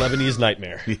is the Lebanese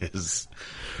nightmare. He is.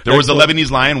 There was the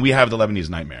Lebanese lion. We have the Lebanese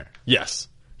nightmare. Yes.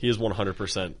 He is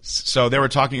 100%. So they were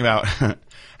talking about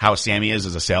how Sammy is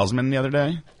as a salesman the other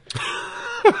day.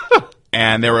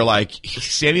 And they were like,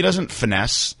 Sammy doesn't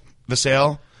finesse the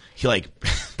sale. He like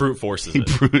brute forces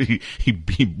it.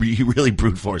 He really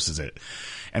brute forces it.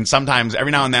 And sometimes,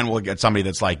 every now and then, we'll get somebody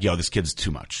that's like, yo, this kid's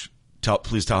too much.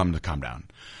 Please tell him to calm down.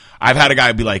 I've had a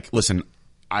guy be like, listen,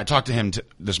 I talked to him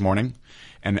this morning,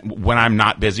 and when I'm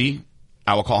not busy,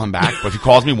 I will call him back. But if he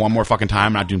calls me one more fucking time,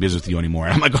 I'm not doing business with you anymore.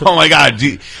 And I'm like, oh my God,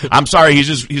 I'm sorry.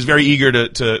 He's very eager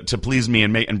to please me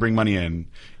and bring money in.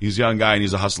 He's a young guy and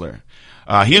he's a hustler.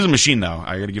 He is a machine though.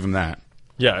 I got to give him that.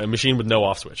 Yeah, a machine with no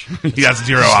off switch. He has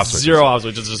zero off switch. Zero off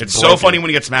switch. It's so funny when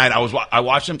he gets mad. I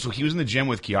watched him. So he was in the gym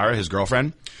with Kiara, his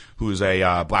girlfriend, who's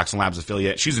a Blacks and Labs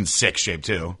affiliate. She's in sick shape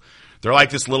too. They're like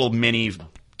this little mini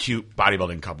cute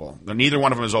bodybuilding couple. Neither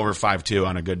one of them is over 5'2"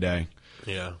 on a good day.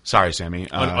 Yeah. Sorry, Sammy.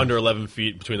 Under 11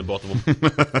 feet between the both of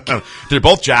them. They're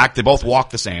both jacked. They both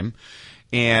walk the same.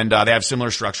 And they have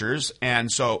similar structures.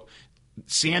 And so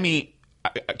Sammy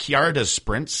Kiara does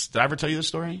sprints. Did I ever tell you this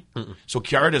story? So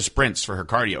Kiara does sprints for her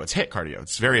cardio. It's HIIT cardio.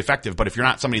 It's very effective, but if you're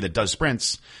not somebody that does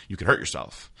sprints, you could hurt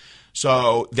yourself.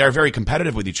 So they're very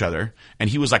competitive with each other, and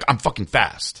he was like, I'm fucking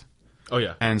fast. Oh,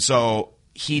 yeah. And so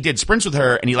he did sprints with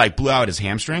her, and he like blew out his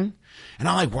hamstring. And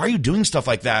I'm like, why are you doing stuff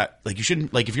like that? Like, you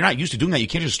shouldn't, like, if you're not used to doing that, you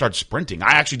can't just start sprinting.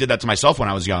 I actually did that to myself when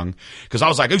I was young, because I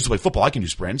was like, I used to play football, I can do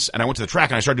sprints. And I went to the track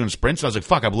and I started doing sprints, and I was like,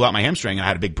 fuck, I blew out my hamstring and I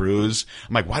had a big bruise.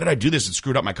 I'm like, why did I do this? It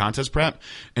screwed up my contest prep.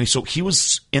 And so he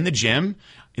was in the gym,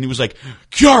 and he was like,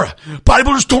 Kiara,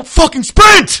 bodybuilders don't fucking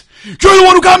sprint! You're the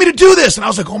one who got me to do this! And I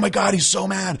was like, oh my God, he's so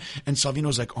mad. And Salvino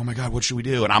was like, oh my God, what should we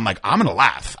do? And I'm like, I'm gonna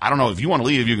laugh. I don't know if you want to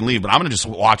leave, you can leave, but I'm gonna just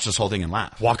watch this whole thing and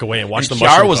laugh. Walk away and watch the Kiara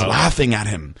mushroom was cloud. laughing at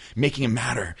him, making him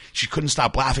madder. She couldn't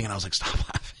stop laughing, and I was like, stop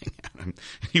laughing at him.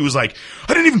 He was like,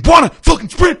 I didn't even want to fucking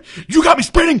sprint! You got me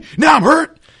sprinting! Now I'm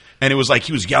hurt! And it was like,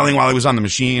 he was yelling while he was on the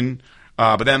machine.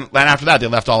 But then after that, they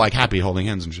left all like happy, holding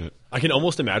hands and shit. I can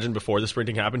almost imagine before the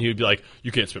sprinting happened, he would be like,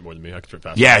 you can't sprint more than me. I can sprint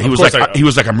faster. Yeah, he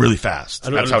was like, I'm really fast. I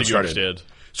don't That's how it think you started. understand.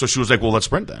 So she was like, well, let's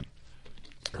sprint then.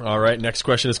 All right, next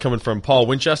question is coming from Paul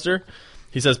Winchester.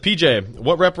 He says, PJ,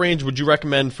 what rep range would you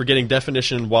recommend for getting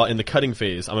definition while in the cutting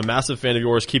phase? I'm a massive fan of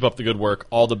yours. Keep up the good work.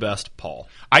 All the best, Paul.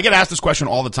 I get asked this question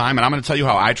all the time, and I'm going to tell you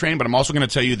how I train, but I'm also going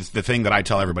to tell you the thing that I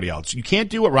tell everybody else. You can't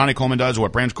do what Ronnie Coleman does, or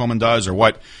what Branch Coleman does, or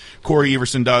what Corey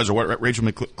Everson does, or what Rachel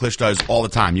McClish does all the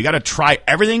time. You got to try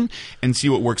everything and see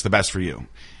what works the best for you.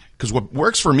 Because what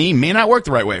works for me may not work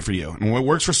the right way for you. And what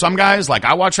works for some guys, like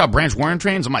I watch how Branch Warren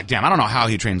trains, I'm like, damn, I don't know how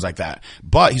he trains like that.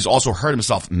 But he's also hurt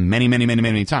himself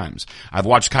many times. I've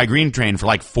watched Kai Green train for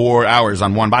like 4 hours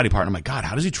on one body part, and I'm like, God,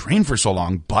 how does he train for so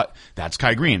long? But that's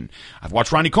Kai Green. I've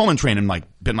watched Ronnie Coleman train and like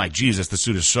been like, Jesus, this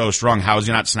suit is so strong. How is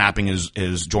he not snapping his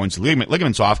joints and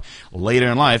ligaments off? Later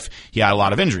in life, he had a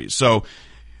lot of injuries. So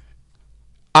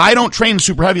I don't train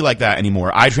super heavy like that anymore.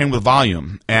 I train with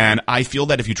volume. And I feel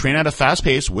that if you train at a fast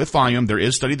pace with volume, there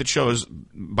is study that shows,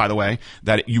 by the way,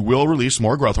 that you will release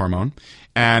more growth hormone.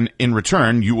 And in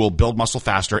return, you will build muscle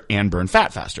faster and burn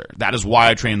fat faster. That is why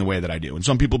I train the way that I do. And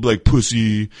some people be like, pussy,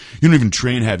 you don't even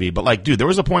train heavy. But like, dude, there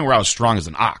was a point where I was strong as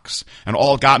an ox. And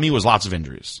all it got me was lots of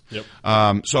injuries.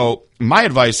 Yep. So my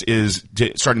advice is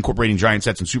to start incorporating giant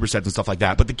sets and supersets and stuff like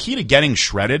that. But the key to getting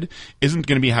shredded isn't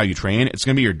going to be how you train. It's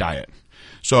going to be your diet.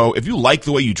 So if you like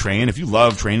the way you train, if you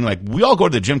love training, like we all go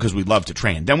to the gym because we love to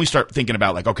train. Then we start thinking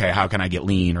about like, okay, how can I get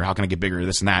lean, or how can I get bigger,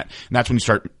 this and that. And that's when you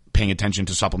start paying attention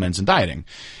to supplements and dieting.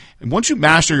 And once you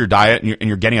master your diet and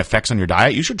you're getting effects on your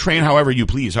diet, you should train however you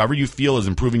please, however you feel is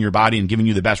improving your body and giving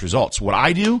you the best results. What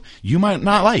I do, you might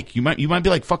not like. You might be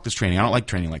like, fuck this training. I don't like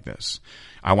training like this.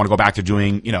 I want to go back to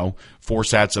doing, 4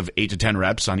 sets of 8 to 10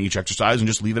 reps on each exercise and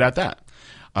just leave it at that.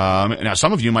 Now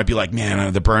some of you might be like,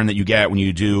 man, the burn that you get when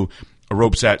you do a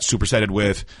rope set supersetted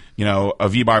with, a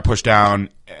V-bar push down,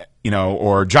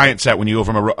 or giant set when you go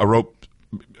from a rope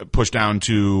push down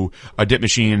to a dip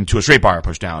machine to a straight bar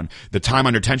push down. The time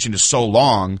under tension is so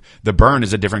long, the burn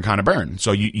is a different kind of burn.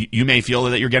 So you may feel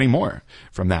that you're getting more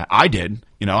from that. I did.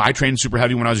 I trained super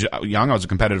heavy when I was young. I was a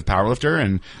competitive powerlifter,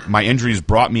 and my injuries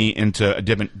brought me into a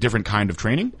different kind of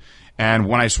training. And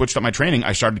when I switched up my training,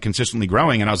 I started consistently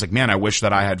growing, and I was like, man, I wish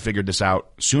that I had figured this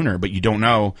out sooner, but you don't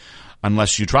know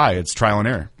unless you try. It's trial and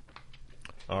error.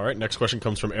 All right, next question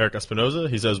comes from Eric Espinoza.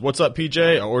 He says, what's up,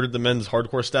 PJ? I ordered the men's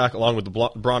hardcore stack along with the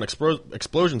Braun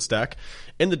explosion stack.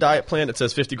 In the diet plan, it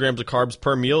says 50 grams of carbs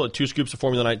per meal and 2 scoops of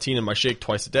Formula 19 in my shake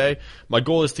twice a day. My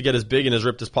goal is to get as big and as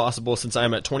ripped as possible. Since I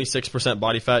am at 26%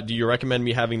 body fat, do you recommend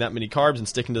me having that many carbs and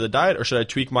sticking to the diet, or should I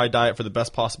tweak my diet for the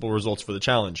best possible results for the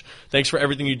challenge? Thanks for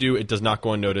everything you do. It does not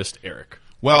go unnoticed, Eric.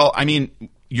 Well, I mean,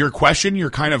 your question, you're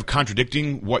kind of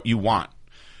contradicting what you want.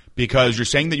 Because you're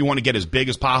saying that you want to get as big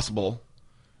as possible,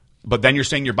 but then you're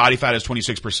saying your body fat is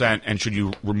 26%, and should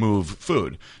you remove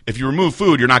food? If you remove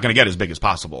food, you're not going to get as big as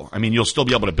possible. I mean, you'll still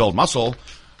be able to build muscle,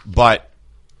 but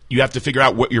you have to figure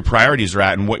out what your priorities are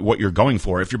at and what you're going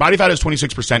for. If your body fat is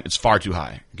 26%, it's far too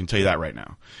high. I can tell you that right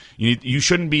now. You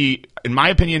shouldn't be, in my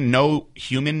opinion, no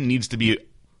human needs to be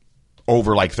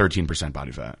over like 13%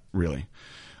 body fat, really.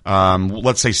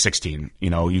 Let's say 16. You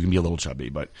can be a little chubby,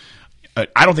 but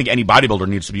I don't think any bodybuilder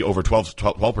needs to be over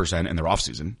 12% in their off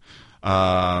season,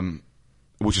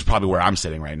 which is probably where I'm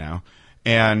sitting right now.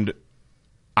 And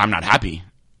I'm not happy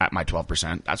at my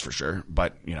 12%, that's for sure.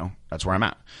 But, that's where I'm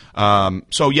at.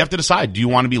 So you have to decide, do you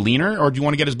want to be leaner or do you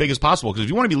want to get as big as possible? Because if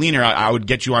you want to be leaner, I would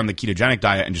get you on the ketogenic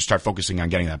diet and just start focusing on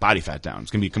getting that body fat down. It's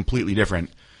going to be a completely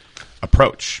different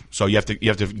approach. So you have to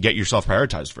get yourself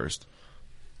prioritized first.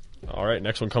 All right,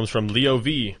 next one comes from Leo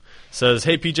V. Says,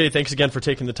 hey, PJ, thanks again for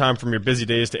taking the time from your busy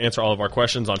days to answer all of our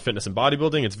questions on fitness and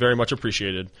bodybuilding. It's very much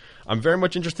appreciated. I'm very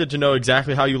much interested to know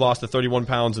exactly how you lost the 31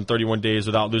 pounds in 31 days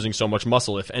without losing so much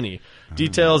muscle, if any.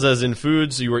 Details as in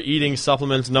foods you were eating,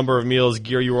 supplements, number of meals,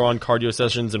 gear you were on, cardio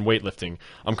sessions, and weightlifting.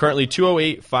 I'm currently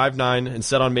 208, 5'9", and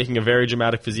set on making a very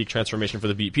dramatic physique transformation for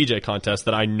the Beat PJ contest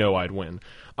that I know I'd win.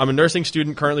 I'm a nursing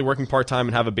student currently working part-time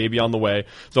and have a baby on the way,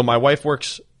 though my wife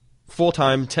works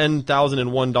full-time.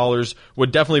 $10,001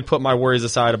 would definitely put my worries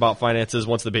aside about finances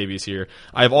once the baby's here.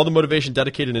 I have all the motivation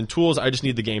dedicated and tools. I just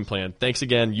need the game plan. Thanks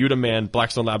again. Yuta Man,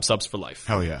 Blackstone Lab subs for life.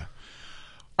 Hell yeah.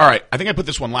 All right. I think I put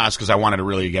this one last because I wanted to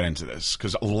really get into this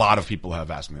because a lot of people have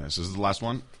asked me this. Is this the last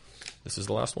one? This is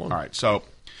the last one. All right. So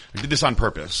I did this on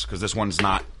purpose because this one's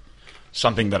not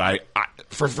something that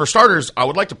for starters, I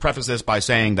would like to preface this by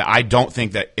saying that I don't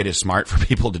think that it is smart for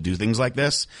people to do things like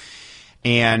this.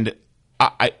 And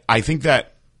I think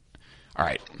that, all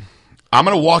right, I'm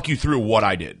going to walk you through what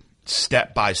I did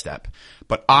step by step.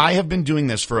 But I have been doing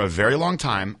this for a very long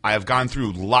time. I have gone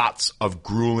through lots of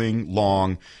grueling,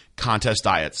 long contest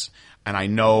diets. And I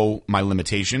know my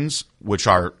limitations, which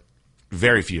are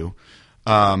very few.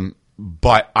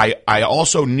 But I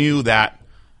also knew that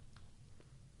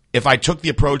if I took the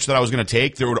approach that I was going to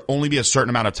take, there would only be a certain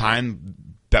amount of time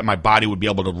that my body would be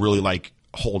able to really like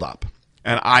hold up.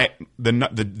 And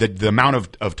the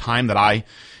amount of time that I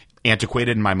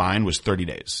antiquated in my mind was 30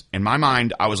 days. In my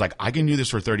mind, I was like, I can do this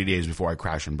for 30 days before I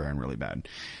crash and burn really bad.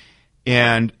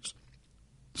 And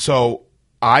so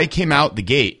I came out the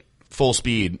gate full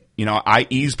speed. You know, I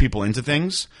ease people into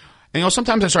things. And, you know,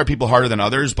 sometimes I start people harder than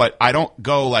others, but I don't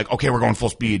go like, okay, we're going full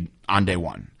speed on day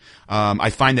one. I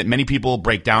find that many people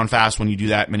break down fast when you do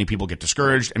that. Many people get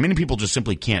discouraged, and many people just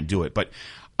simply can't do it. But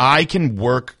I can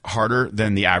work harder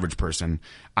than the average person.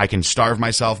 I can starve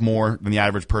myself more than the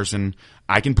average person.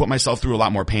 I can put myself through a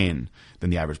lot more pain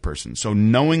than the average person. So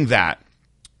knowing that,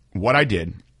 what I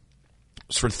did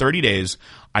was for 30 days,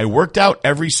 I worked out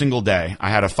every single day. I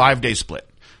had a 5-day split.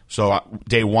 So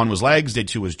day 1 was legs, day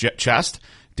 2 was chest,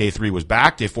 day 3 was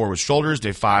back, day 4 was shoulders,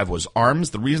 day 5 was arms.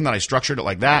 The reason that I structured it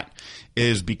like that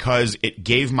is because it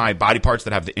gave my body parts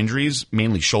that have the injuries,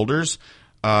 mainly shoulders,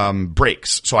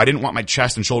 breaks. So I didn't want my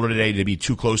chest and shoulder today to be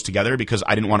too close together because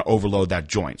I didn't want to overload that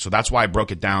joint. So that's why I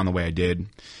broke it down the way I did.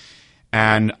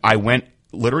 And I went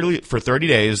literally for 30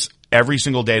 days every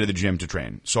single day to the gym to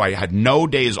train. So I had no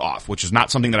days off, which is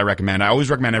not something that I recommend. I always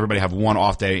recommend everybody have 1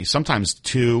 off day, sometimes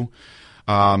 2.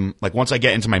 Like once I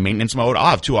get into my maintenance mode,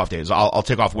 I'll have 2 off days. I'll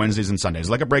take off Wednesdays and Sundays,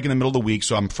 like a break in the middle of the week.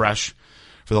 So I'm fresh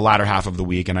for the latter half of the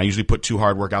week. And I usually put 2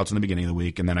 hard workouts in the beginning of the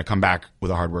week. And then I come back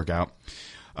with a hard workout.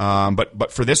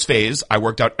 But for this phase, I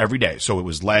worked out every day. So it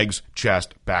was legs,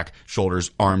 chest, back,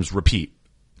 shoulders, arms, repeat.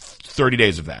 30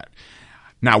 days of that.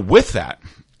 Now with that,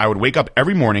 I would wake up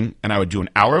every morning and I would do an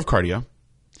hour of cardio.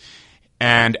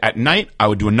 And at night, I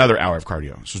would do another hour of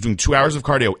cardio. So I was doing 2 hours of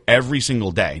cardio every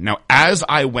single day. Now, as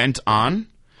I went on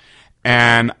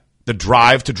and the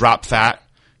drive to drop fat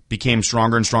became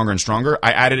stronger and stronger and stronger,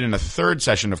 I added in a 3rd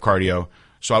session of cardio.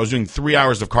 So I was doing 3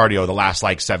 hours of cardio the last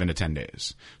like 7 to 10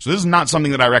 days. So this is not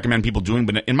something that I recommend people doing,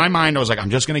 but in my mind, I was like,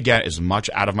 I'm just going to get as much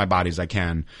out of my body as I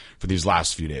can for these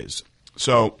last few days.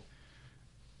 So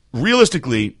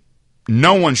realistically,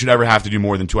 no one should ever have to do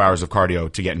more than 2 hours of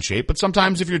cardio to get in shape. But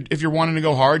sometimes if you're wanting to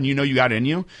go hard and you know you got it in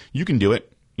you, you can do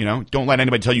it. You know, don't let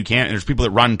anybody tell you can't. And there's people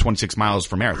that run 26 miles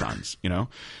for marathons. You know,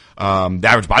 the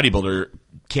average bodybuilder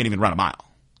can't even run a mile.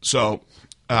 So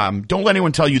don't let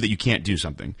anyone tell you that you can't do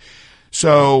something.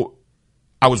 So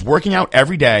I was working out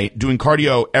every day, doing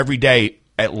cardio every day,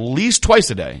 at least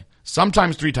twice a day,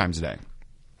 sometimes 3 times a day.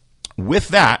 With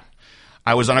that,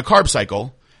 I was on a carb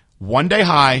cycle, 1 day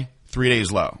high, 3 days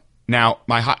low. Now,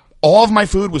 all of my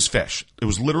food was fish. It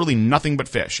was literally nothing but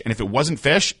fish. And if it wasn't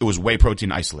fish, it was whey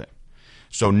protein isolate.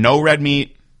 So no red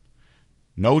meat,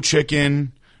 no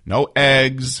chicken, no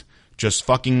eggs, just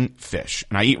fucking fish.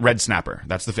 And I eat red snapper.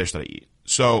 That's the fish that I eat.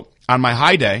 So on my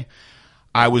high day,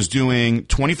 I was doing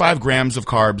 25 grams of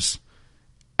carbs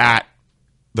at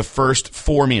the first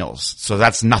 4 meals. So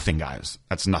that's nothing, guys.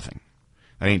 That's nothing.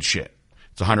 That ain't shit.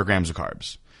 It's 100 grams of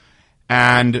carbs.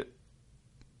 And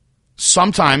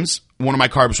sometimes one of my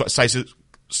carb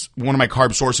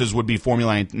sources would be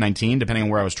Formula 19, depending on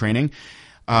where I was training.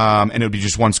 And it would be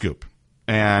just 1 scoop.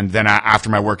 And then after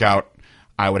my workout,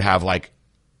 I would have 1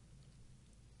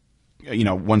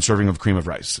 serving of cream of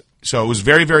rice. So it was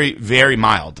very, very, very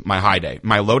mild, my high day.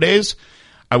 My low days,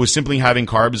 I was simply having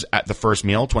carbs at the first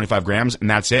meal, 25 grams, and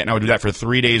that's it. And I would do that for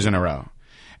 3 days in a row.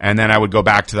 And then I would go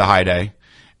back to the high day,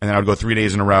 and then I would go 3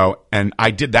 days in a row. And I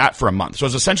did that for a month. So I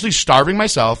was essentially starving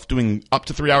myself, doing up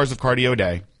to 3 hours of cardio a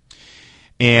day.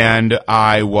 and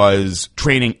I was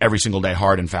training every single day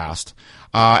hard and fast.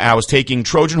 I was taking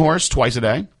Trojan Horse twice a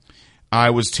day. I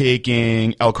was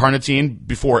taking L-carnitine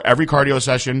before every cardio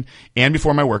session and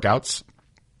before my workouts.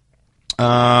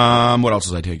 What else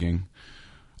was I taking?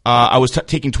 I was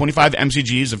taking 25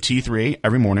 mcgs of T3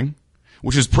 every morning,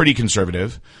 which is pretty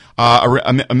conservative.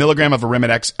 A milligram of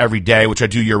Arimidex every day, which I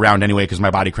do year round anyway because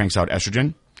my body cranks out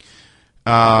estrogen.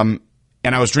 And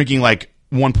I was drinking like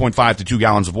 1.5 to 2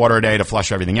 gallons of water a day to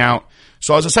flush everything out.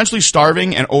 So I was essentially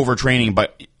starving and overtraining,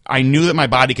 but I knew that my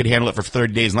body could handle it for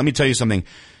 30 days. And let me tell you something.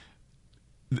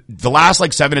 The last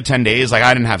like 7 to 10 days, like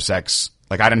I didn't have sex.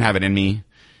 Like I didn't have it in me.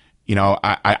 You know,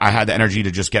 I had the energy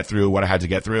to just get through what I had to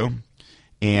get through.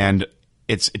 And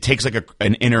it takes like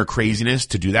an inner craziness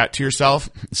to do that to yourself.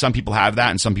 Some people have that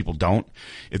and some people don't.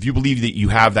 If you believe that you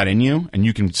have that in you and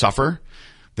you can suffer,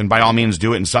 then by all means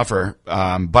do it and suffer.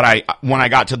 But when I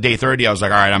got to day 30, I was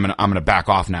like, all right, I'm gonna back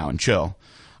off now and chill.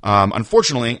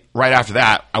 Unfortunately, right after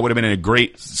that, I would have been in a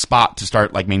great spot to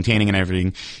start like maintaining and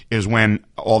everything, is when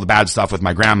all the bad stuff with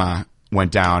my grandma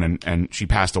went down and she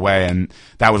passed away. And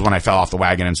that was when I fell off the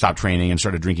wagon and stopped training and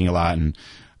started drinking a lot. And,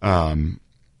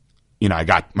 you know, I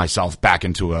got myself back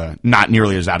into not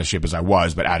nearly as out of shape as I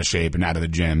was, but out of shape and out of the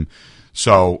gym.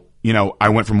 So, you know, I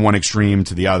went from one extreme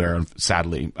to the other,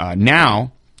 sadly.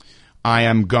 Now I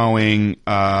am going,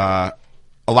 a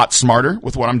lot smarter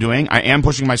with what I'm doing. I am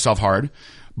pushing myself hard,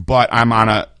 but I'm on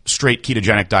a straight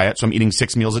ketogenic diet. So I'm eating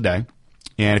 6 meals a day.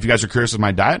 And if you guys are curious with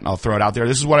my diet, I'll throw it out there.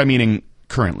 This is what I'm eating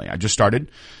currently. I just started,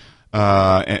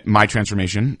 my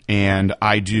transformation, and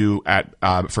I do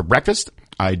for breakfast,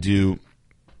 I do,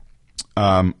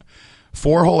 4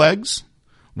 whole eggs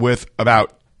with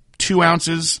about 2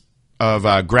 ounces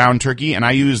of ground turkey, and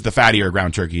I use the fattier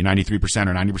ground turkey, 93%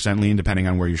 or 90% lean, depending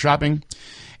on where you're shopping,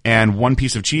 and 1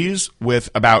 piece of cheese with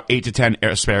about 8 to 10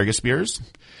 asparagus spears.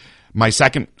 My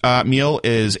second meal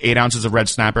is 8 ounces of red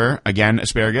snapper, again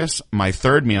asparagus. My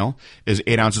third meal is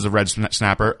 8 ounces of red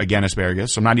snapper, again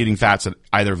asparagus. So I'm not eating fats at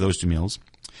either of those 2 meals.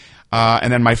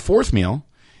 And then my fourth meal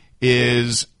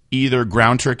is either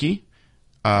ground turkey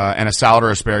and a salad or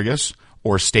asparagus,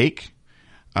 or steak.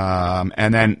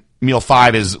 And then meal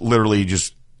 5 is literally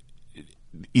just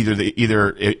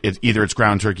either it's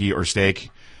ground turkey or steak.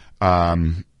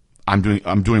 I'm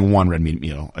doing 1 red meat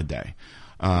meal a day.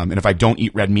 And if I don't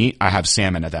eat red meat, I have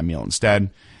salmon at that meal instead.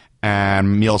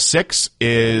 And meal 6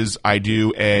 is I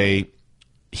do a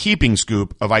heaping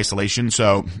scoop of isolation.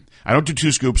 So I don't do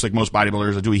 2 scoops like most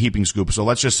bodybuilders. I do a heaping scoop. So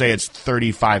let's just say it's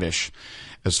 35-ish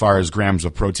as far as grams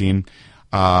of protein,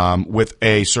 with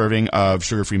a serving of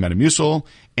sugar-free Metamucil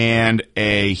and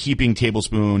a heaping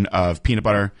tablespoon of peanut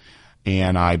butter.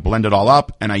 And I blend it all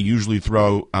up, and I usually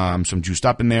throw some juiced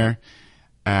up in there.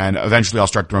 And eventually I'll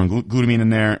start throwing glutamine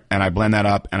in there, and I blend that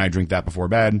up, and I drink that before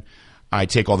bed. I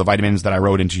take all the vitamins that I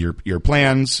wrote into your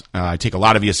plans. I take a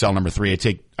lot of VSL number 3.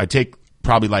 I take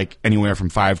probably like anywhere from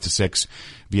 5 to 6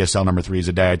 VSL number 3s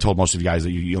a day. I told most of you guys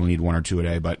that you only need 1 or 2 a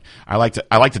day, but I like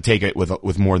to take it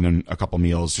with more than a couple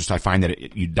meals. Just I find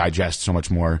that you digest so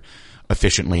much more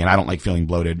efficiently, and I don't like feeling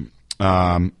bloated.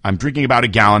 I'm drinking about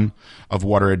 1 gallon of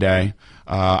water a day.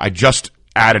 I just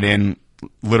added in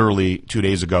literally 2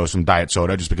 days ago some diet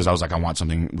soda, just because I was like, I want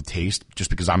something with taste, just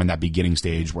because I'm in that beginning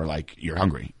stage where like you're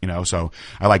hungry, you know. So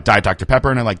I like Diet Dr. Pepper,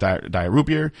 and I like Diet Root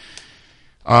Beer.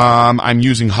 I'm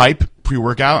using Hype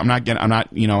pre-workout.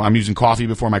 I'm using coffee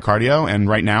before my cardio, and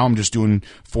right now I'm just doing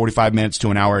 45 minutes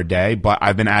to an hour a day, but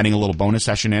I've been adding a little bonus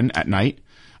session in at night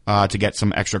to get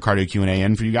some extra cardio Q&A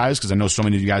in for you guys, because I know so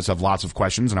many of you guys have lots of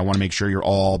questions, and I want to make sure you're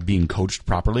all being coached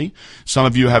properly. Some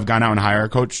of you have gone out and hired a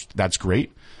coach. That's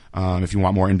great. If you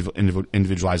want more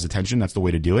individualized attention, that's the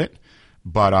way to do it.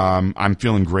 But I'm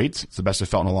feeling great. It's the best I've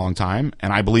felt in a long time,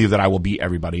 and I believe that I will beat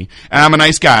everybody. And I'm a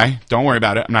nice guy. Don't worry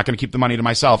about it. I'm not going to keep the money to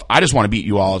myself. I just want to beat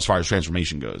you all as far as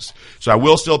transformation goes. So I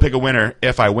will still pick a winner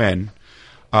if I win,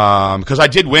 because I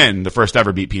did win the first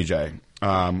ever Beat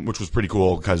PJ, which was pretty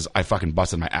cool, because I fucking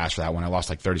busted my ass for that one. I lost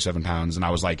like 37 pounds, and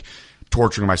I was like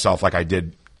torturing myself like I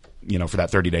did, you know, for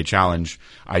that 30-day challenge.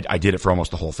 I did it for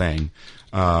almost the whole thing.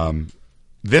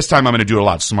 This time I'm going to do it a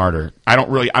lot smarter.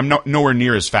 I'm nowhere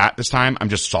near as fat this time. I'm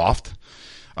just soft.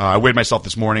 I weighed myself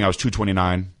this morning. I was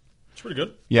 229. That's pretty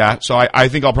good. Yeah. So I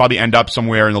think I'll probably end up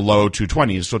somewhere in the low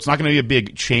 220s. So it's not going to be a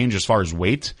big change as far as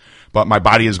weight, but my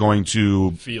body is going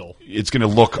to it's going to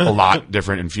look a lot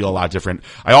different and feel a lot different.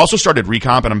 I also started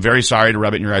Recomp, and I'm very sorry to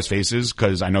rub it in your guys' faces,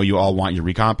 because I know you all want your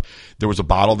Recomp. There was a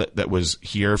bottle that was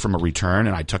here from a return,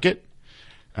 and I took it.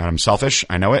 And I'm selfish.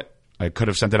 I know it. I could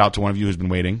have sent it out to one of you who's been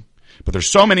waiting. But there's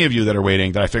so many of you that are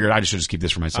waiting that I figured I should just keep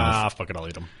this for myself. Fuck it, I'll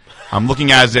eat them. I'm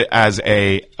looking at it as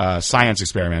a science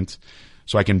experiment.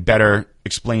 so I can better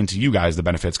explain to you guys the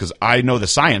benefits, because I know the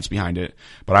science behind it,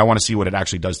 but I want to see what it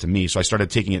actually does to me. So I started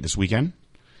taking it this weekend,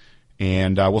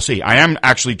 and we'll see. I am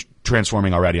actually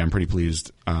transforming already. I'm pretty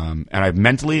pleased, and I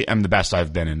mentally am the best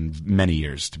I've been in many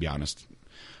years, to be honest.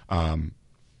 And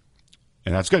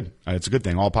that's good. It's a good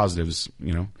thing. All positives,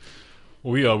 you know.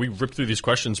 We ripped through these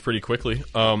questions pretty quickly.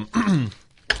 I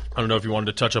don't know if you wanted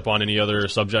to touch up on any other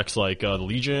subjects like the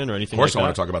Legion or anything like that. Of course I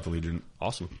want to talk about the Legion.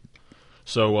 Awesome.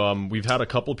 So we've had a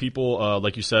couple people,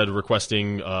 like you said,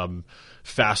 requesting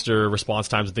faster response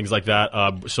times and things like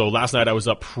that. So last night I was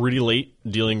up pretty late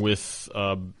dealing with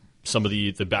some of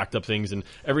the backed up things, and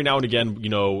every now and again, you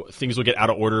know, things will get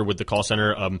out of order with the call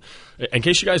center. In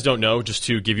case you guys don't know, just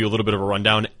to give you a little bit of a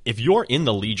rundown, if you're in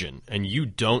the Legion and you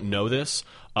don't know this,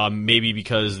 maybe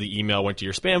because the email went to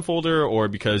your spam folder or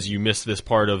because you missed this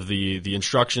part of the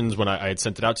instructions when I had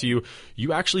sent it out to you,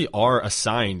 you actually are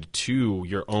assigned to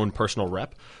your own personal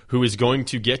rep who is going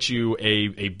to get you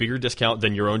a bigger discount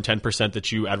than your own 10%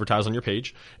 that you advertise on your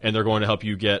page, and they're going to help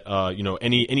you get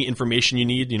any information you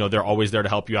need. You know, they're always there to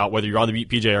help you out, whether you're on the beat,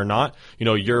 PJ, or not. You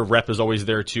know, your rep is always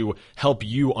there to help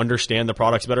you understand the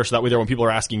products better, so that way there, when people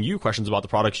are asking you questions about the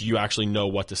products, you actually know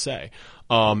what to say.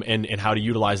 And how to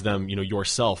utilize them, you know,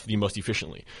 yourself the most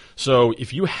efficiently. So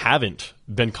if you haven't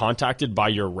been contacted by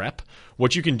your rep,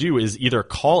 what you can do is either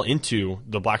call into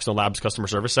the Blackstone Labs customer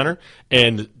service center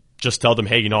and just tell them,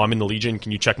 hey, you know, I'm in the Legion.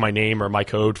 Can you check my name or my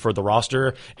code for the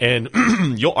roster? And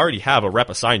you'll already have a rep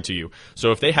assigned to you. So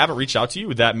if they haven't reached out to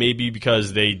you, that may be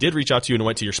because they did reach out to you and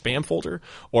went to your spam folder,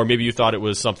 or maybe you thought it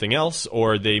was something else,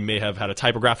 or they may have had a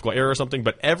typographical error or something.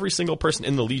 But every single person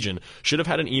in the Legion should have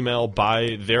had an email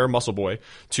by their muscle boy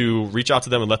to reach out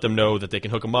to them and let them know that they can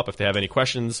hook them up if they have any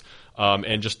questions,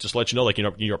 and just let you know, like, you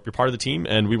know, you're part of the team,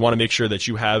 and we want to make sure that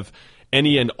you have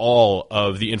any and all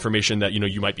of the information that, you know,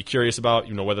 you might be curious about,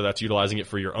 you know, whether that's utilizing it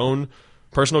for your own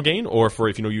personal gain or for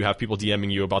if, you know, you have people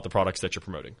DMing you about the products that you're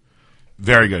promoting.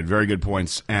 Very good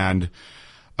points. And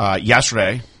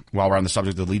yesterday, while we're on the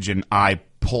subject of the Legion, I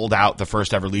pulled out the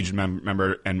first ever Legion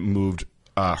member and moved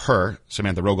her,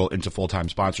 Samantha Rogel, into full-time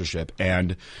sponsorship.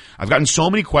 And I've gotten so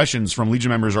many questions from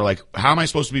Legion members are like, how am I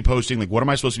supposed to be posting? Like, what am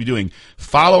I supposed to be doing?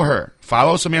 Follow her.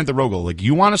 Follow Samantha Rogel. Like,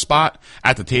 you want a spot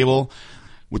at the table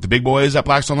with the big boys at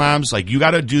Blackstone Labs, like, you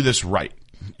got to do this right.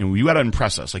 And you got to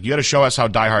impress us. Like, you got to show us how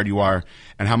diehard you are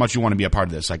and how much you want to be a part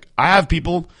of this. Like, I have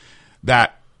people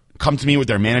that come to me with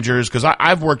their managers, because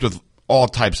I've worked with all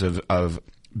types of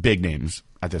big names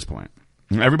at this point.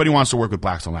 Everybody wants to work with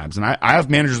Blackstone Labs. And I have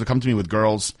managers that come to me with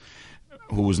girls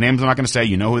whose names I'm not going to say,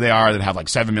 you know who they are, that have like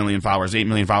 7 million followers, 8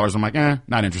 million followers. I'm like,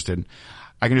 not interested.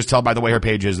 I can just tell by the way her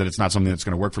page is that it's not something that's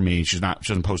going to work for me. She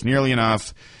doesn't post nearly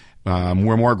enough.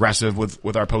 We're more aggressive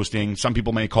with our posting. Some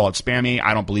people may call it spammy.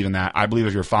 I don't believe in that. I believe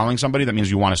if you're following somebody, that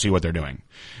means you want to see what they're doing.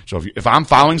 So if I'm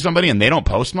following somebody and they don't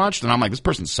post much, then I'm like, this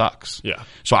person sucks. Yeah.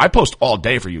 So I post all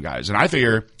day for you guys, and I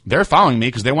figure they're following me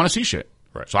because they want to see shit.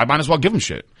 Right. So I might as well give them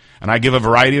shit, and I give a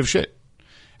variety of shit.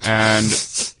 And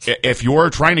if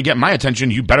you're trying to get my attention,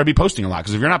 you better be posting a lot.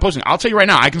 Because if you're not posting, I'll tell you right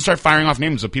now, I can start firing off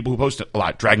names of people who post a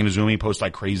lot. Dragon Izumi posts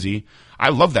like crazy. I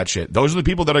love that shit. Those are the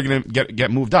people that are going to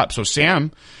get moved up. So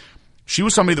Sam, she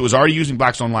was somebody that was already using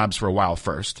Blackstone Labs for a while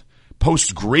first,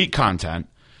 posts great content.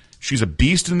 She's a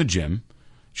beast in the gym.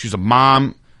 She's a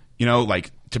mom, you know,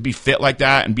 like, to be fit like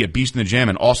that and be a beast in the gym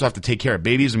and also have to take care of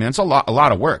babies. I mean, that's a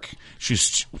lot of work.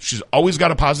 She's always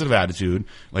got a positive attitude.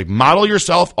 Like, model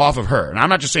yourself off of her. And I'm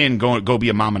not just saying go be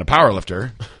a mom and a power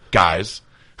lifter, guys.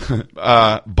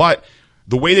 But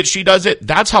the way that she does it,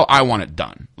 that's how I want it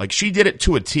done. Like, she did it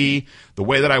to a T, the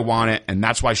way that I want it, and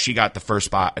that's why she got the first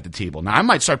spot at the table. Now, I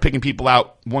might start picking people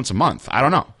out once a month. I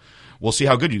don't know. We'll see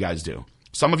how good you guys do.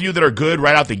 Some of you that are good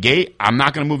right out the gate, I'm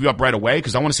not going to move you up right away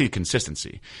because I want to see consistency.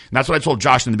 And that's what I told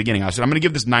Josh in the beginning. I said, I'm going to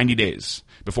give this 90 days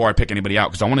before I pick anybody out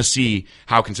because I want to see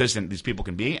how consistent these people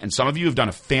can be. And some of you have done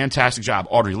a fantastic job.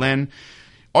 Audrey Lynn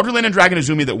and Dragon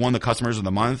Izumi that won the Customers of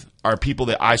the Month are people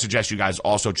that I suggest you guys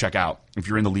also check out if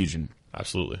you're in the Legion.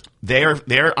 Absolutely.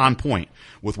 They're on point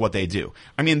with what they do.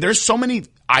 I mean, there's so many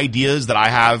ideas that I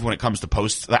have when it comes to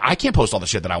posts. I can't post all the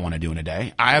shit that I want to do in a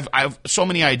day. I have so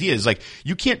many ideas. Like,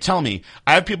 you can't tell me.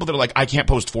 I have people that are like, I can't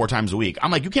post 4 times a week.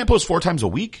 I'm like, you can't post 4 times a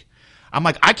week? I'm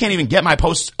like, I can't even get my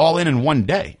posts all in one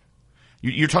day.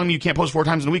 You're telling me you can't post 4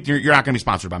 times in a week? You're not going to be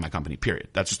sponsored by my company, period.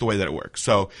 That's just the way that it works.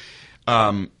 So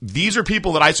these are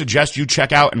people that I suggest you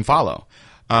check out and follow.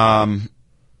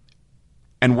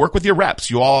 And work with your reps.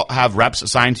 You all have reps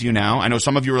assigned to you now. I know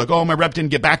some of you are like, oh, my rep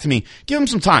didn't get back to me. Give them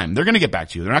some time. They're going to get back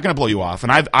to you. They're not going to blow you off.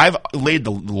 And I've laid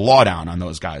the law down on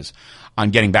those guys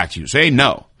on getting back to you. So they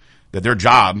know that their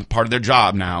job, part of their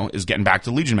job now, is getting back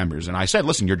to Legion members. And I said,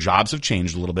 listen, your jobs have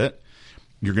changed a little bit.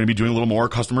 You're going to be doing a little more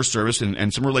customer service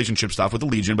and some relationship stuff with the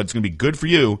Legion, but it's going to be good for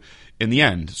you in the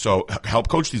end. So help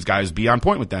coach these guys, be on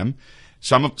point with them.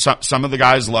 Some of the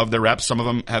guys love their reps. Some of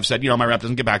them have said, my rep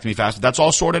doesn't get back to me fast. That's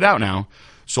all sorted out now.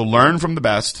 So learn from the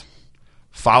best.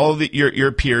 Follow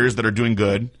your peers that are doing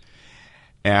good.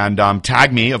 And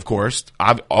tag me, of course.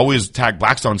 I've always tagged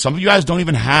Blackstone. Some of you guys don't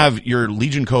even have your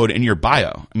Legion code in your bio.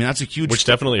 I mean, that's a huge... Which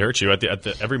definitely hurts you.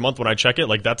 Every month when I check it,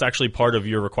 like that's actually part of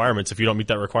your requirements. If you don't meet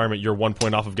that requirement, you're 1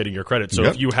 point off of getting your credit. So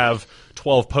if you have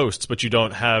 12 posts, but you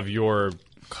don't have your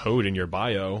code in your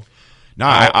bio... No,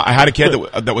 I had a kid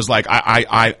that was like,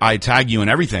 I tag you in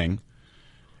everything.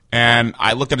 And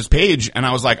I looked at his page and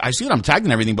I was like, I see that I'm tagged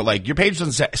in everything, but like your page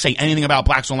doesn't say anything about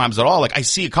Blackstone Labs at all. Like I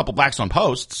see a couple Blackstone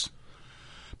posts.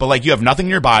 But like you have nothing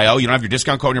in your bio, you don't have your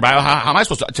discount code in your bio. How am I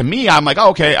supposed to? To me, I'm like, oh,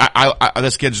 okay,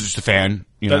 this kid's just a fan.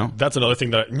 That's another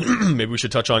thing that maybe we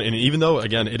should touch on. And even though,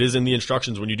 again, it is in the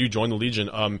instructions when you do join the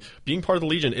Legion, being part of the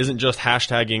Legion isn't just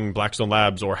hashtagging Blackstone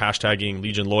Labs or hashtagging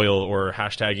Legion Loyal or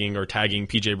hashtagging or tagging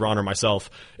PJ Braun or myself.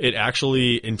 It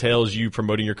actually entails you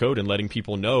promoting your code and letting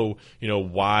people know,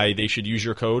 why they should use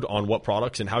your code on what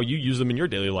products and how you use them in your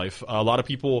daily life. A lot of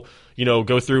people,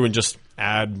 go through and just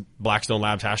add Blackstone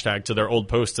Labs hashtag to their old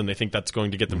posts and they think that's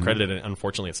going to get them credited. And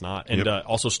unfortunately, it's not. And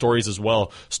also stories as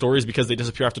well. Stories, because they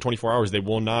disappear after 24 hours, they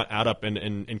will not add up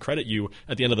and credit you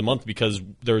at the end of the month because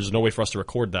there's no way for us to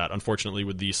record that. Unfortunately,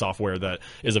 with the software that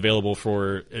is available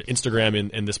for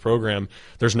Instagram in this program,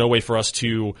 there's no way for us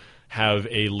to have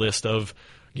a list of,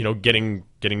 getting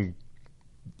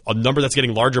a number that's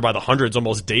getting larger by the hundreds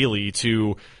almost daily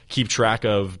to keep track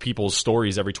of people's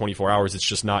stories every 24 hours. It's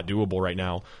just not doable right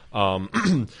now.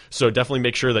 So definitely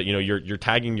make sure that, you're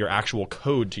tagging your actual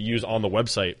code to use on the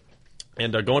website.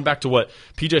 And going back to what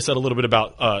PJ said a little bit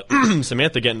about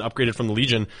Samantha getting upgraded from the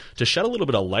Legion, to shed a little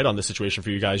bit of light on this situation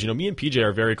for you guys. Me and PJ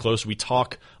are very close. We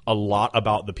talk a lot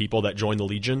about the people that join the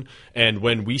Legion. And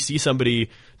when we see somebody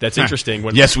that's interesting...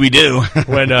 Yes, we do.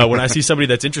 when I see somebody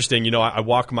that's interesting, I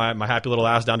walk my happy little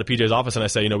ass down to PJ's office and I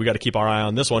say, we got to keep our eye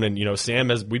on this one. And, Sam,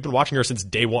 we've been watching her since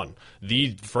day one.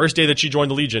 The first day that she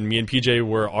joined the Legion, me and PJ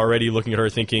were already looking at her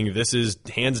thinking, this is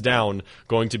hands down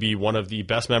going to be one of the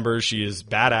best members. She is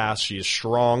badass. She is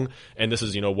strong. And this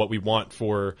is, what we want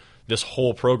for this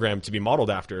whole program to be modeled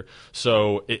after.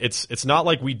 So it's not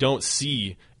like we don't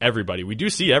see everybody. We do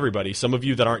see everybody. Some of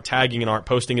you that aren't tagging and aren't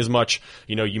posting as much,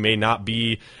 you may not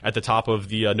be at the top of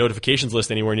the notifications list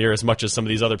anywhere near as much as some of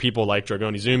these other people like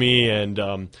Dragoni Zumi and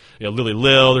Lily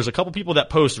Lil. There's a couple people that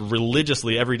post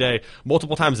religiously every day,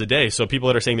 multiple times a day. So people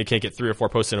that are saying they can't get 3 or 4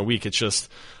 posts in a week, it's just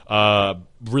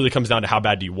really comes down to how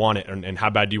bad do you want it and how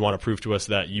bad do you want to prove to us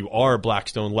that you are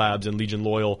Blackstone Labs and Legion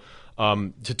Loyal.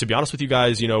 To be honest with you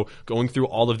guys, going through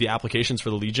all of the applications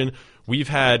for the Legion, we've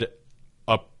had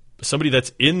somebody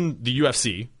that's in the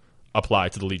UFC apply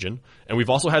to the Legion, and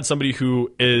we've also had somebody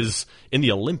who is in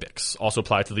the Olympics also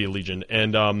apply to the Legion,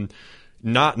 and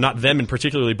not them in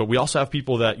particularly, but we also have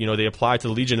people that they apply to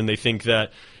the Legion and they think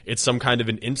that it's some kind of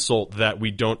an insult that we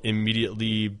don't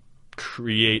immediately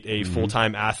create a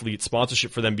full-time athlete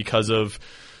sponsorship for them because of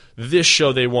this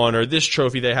show they won or this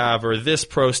trophy they have or this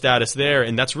pro status there.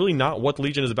 And that's really not what the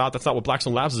Legion is about. That's not what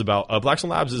Blackstone Labs is about. Blackstone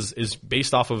Labs is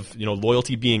based off of,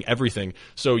 loyalty being everything.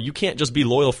 So you can't just be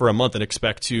loyal for a month and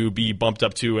expect to be bumped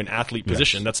up to an athlete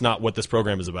position. Yes. That's not what this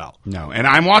program is about. No. And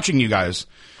I'm watching you guys,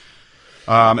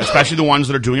 especially the ones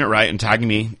that are doing it right and tagging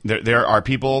me. There are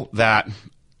people that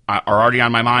are already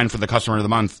on my mind for the customer of the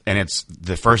month, and it's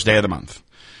the first day of the month.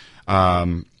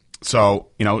 So,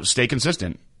 stay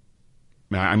consistent.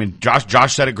 I mean,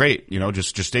 Josh said it great.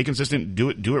 Just stay consistent, do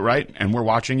it right, and we're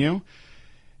watching you.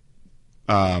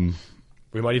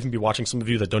 We might even be watching some of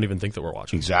you that don't even think that we're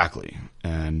watching. Exactly,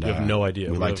 and we have no idea.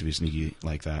 We like to be sneaky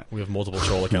like that. We have multiple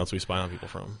troll accounts we spy on people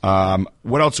from.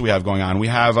 What else do we have going on? We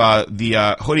have the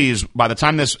hoodies. By the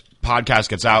time this podcast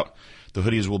gets out, the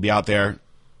hoodies will be out there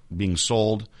being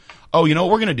sold. Oh, you know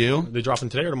what we're gonna do? They dropping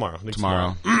today or tomorrow?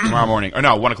 Tomorrow morning, or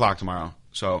no, 1:00 tomorrow.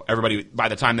 So everybody, by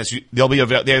the time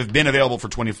they have been available for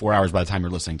 24 hours by the time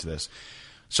you're listening to this.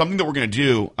 Something that we're going to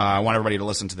do, I want everybody to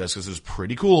listen to this because it's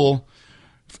pretty cool.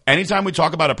 Anytime we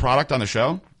talk about a product on the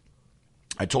show,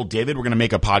 I told David we're going to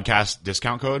make a podcast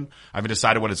discount code. I haven't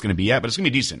decided what it's going to be yet, but it's going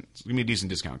to be decent. It's going to be a decent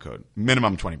discount code.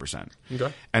 Minimum 20%.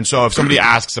 Okay. And so if somebody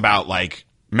asks about like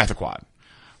Methaquad,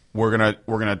 we're going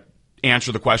to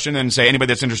answer the question and say anybody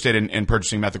that's interested in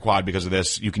purchasing Methaquad because of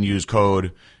this, you can use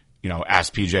code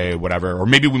ask PJ, whatever, or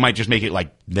maybe we might just make it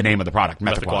like the name of the product,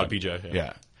 Methaquad PJ.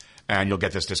 Yeah. And you'll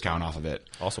get this discount off of it.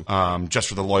 Awesome. Just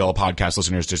for the loyal podcast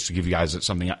listeners, just to give you guys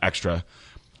something extra.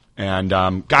 And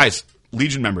guys,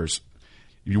 Legion members,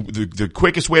 the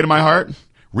quickest way to my heart,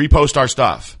 repost our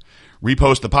stuff.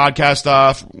 repost the podcast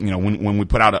stuff. You know, when we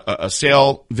put out a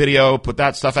sale video, put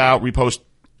that stuff out.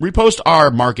 Repost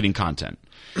our marketing content.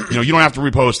 You know, you don't have to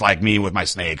repost like me with my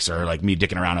snakes or like me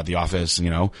dicking around at the office, you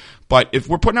know. But if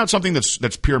we're putting out something that's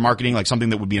pure marketing, like something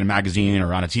that would be in a magazine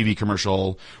or on a TV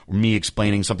commercial, or me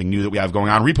explaining something new that we have going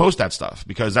on, repost that stuff,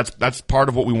 because that's part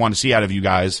of what we want to see out of you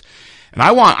guys. And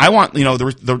I want, you know,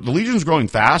 the Legion's growing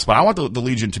fast, but I want the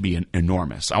Legion to be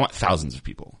enormous. I want thousands of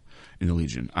people in the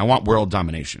Legion. I want world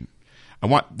domination. I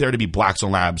want there to be Black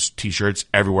Zone Labs t-shirts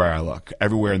everywhere I look,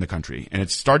 everywhere in the country. And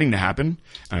it's starting to happen,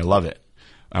 and I love it.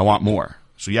 I want more.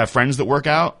 So you have friends that work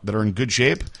out, that are in good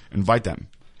shape, invite them.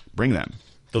 Bring them.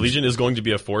 The Legion is going to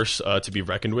be a force to be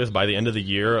reckoned with. By the end of the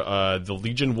year, the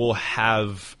Legion will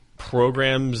have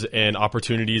programs and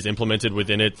opportunities implemented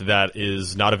within it that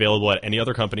is not available at any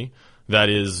other company, that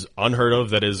is unheard of,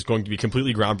 that is going to be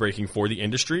completely groundbreaking for the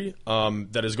industry,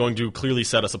 that is going to clearly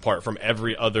set us apart from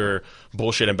every other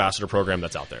bullshit ambassador program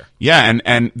that's out there. Yeah,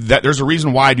 and that there's a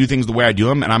reason why I do things the way I do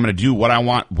them, and I'm going to do what I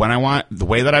want, when I want, the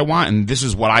way that I want, and this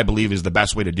is what I believe is the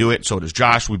best way to do it. So does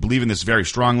Josh. We believe in this very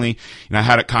strongly. And I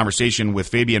had a conversation with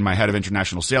Fabian, my head of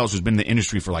international sales, who's been in the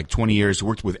industry for like 20 years, who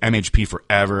worked with MHP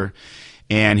forever.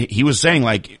 And he was saying,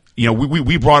 like, you know,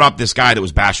 we brought up this guy that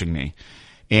was bashing me.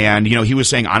 And, you know, he was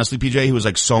saying, honestly, PJ, he was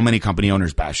like, so many company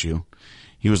owners bash you.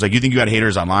 He was like, you think you got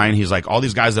haters online? He's like, all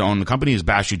these guys that own the companies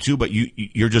bash you too, but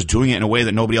you're just doing it in a way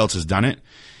that nobody else has done it.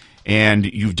 And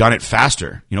you've done it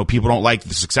faster. You know, people don't like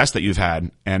the success that you've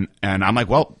had. And I'm like,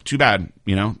 well, too bad.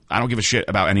 You know, I don't give a shit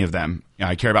about any of them. You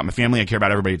know, I care about my family. I care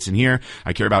about everybody that's in here.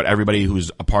 I care about everybody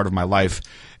who's a part of my life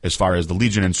as far as the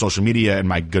Legion and social media and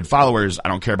my good followers. I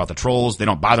don't care about the trolls. They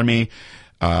don't bother me.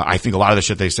 I think a lot of the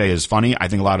shit they say is funny. I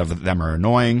think a lot of them are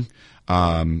annoying.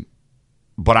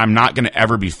 But I'm not going to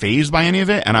ever be fazed by any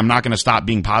of it. And I'm not going to stop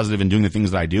being positive and doing the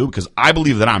things that I do, because I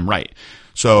believe that I'm right.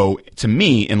 So to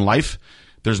me in life,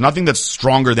 there's nothing that's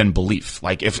stronger than belief.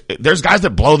 Like if there's guys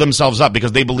that blow themselves up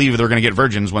because they believe they're going to get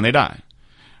virgins when they die.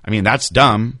 I mean, that's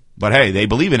dumb, but hey, they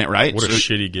believe in it, right? What a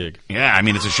shitty gig. Yeah. I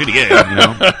mean, it's a shitty gig, you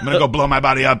know, I'm going to go blow my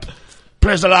body up.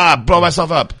 Praise Allah, blow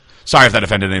myself up. Sorry if that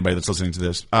offended anybody that's listening to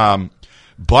this.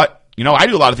 But, you know, I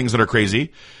do a lot of things that are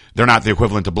crazy. They're not the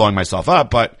equivalent to blowing myself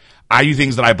up, but I do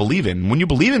things that I believe in. When you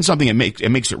believe in something, it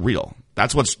makes it real.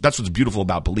 That's what's beautiful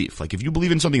about belief. Like if you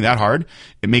believe in something that hard,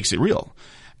 it makes it real.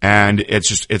 And it's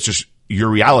just your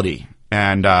reality.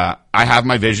 And, I have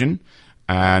my vision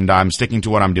and I'm sticking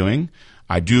to what I'm doing.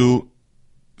 I do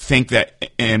think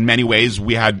that in many ways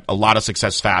we had a lot of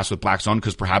success fast with Black Zone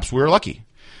because perhaps we were lucky.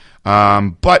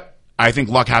 But I think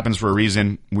luck happens for a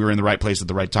reason. We were in the right place at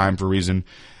the right time for a reason.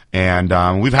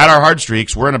 And we've had our hard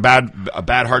streaks. We're in a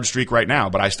bad hard streak right now,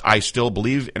 but I still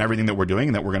believe in everything that we're doing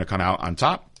and that we're going to come out on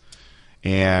top.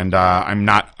 And I'm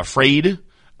not afraid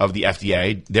of the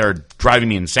FDA. They're driving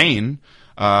me insane,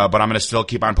 but I'm going to still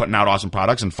keep on putting out awesome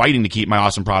products and fighting to keep my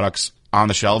awesome products on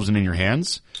the shelves and in your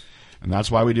hands. And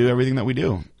that's why we do everything that we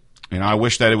do. You know, I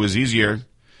wish that it was easier.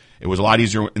 It was a lot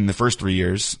easier in the first 3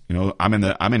 years. You know, I'm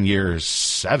in year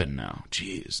 7 now.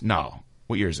 Jeez. No.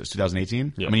 What year is this?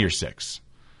 2018? Yeah. I'm in year 6.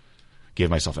 Gave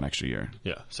myself an extra year.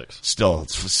 Yeah, 6. Still, it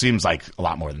seems like a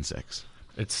lot more than 6.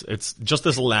 It's just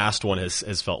this last one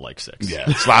has felt like 6. Yeah,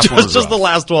 this last one was just rough. the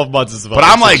last 12 months has felt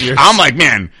But like 6 years. I'm like,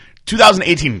 man,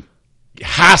 2018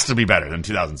 has to be better than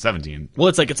 2017. Well,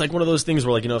 it's like one of those things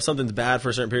where, like, you know, if something's bad for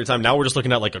a certain period of time, now we're just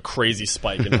looking at like a crazy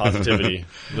spike in positivity.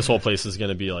 This whole place is going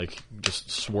to be like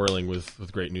just swirling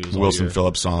with great news. Wilson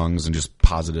Phillips songs and just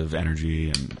positive energy,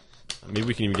 and maybe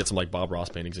we can even get some like Bob Ross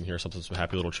paintings in here, some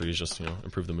happy little trees, just, you know,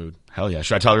 improve the mood. hell yeah.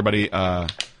 Should I tell everybody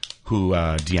who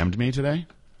DM'd me today?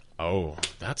 Oh,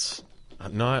 that's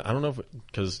no, I don't know,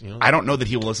 because, you know, I don't know that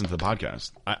he will listen to the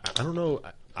podcast. I don't know.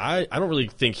 I don't really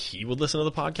think he would listen to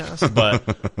the podcast, but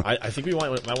I think we might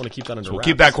want to keep that under wraps. We'll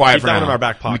keep that quiet for now. Keep that in our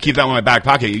back pocket. We keep that in my back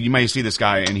pocket. You might see this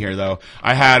guy in here, though.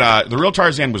 I had the Real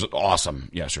Tarzan was awesome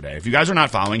yesterday. If you guys are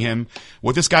not following him,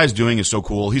 what this guy's doing is so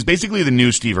cool. He's basically the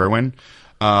new Steve Irwin.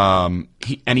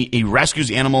 He rescues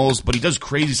animals, but he does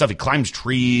crazy stuff. He climbs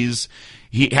trees.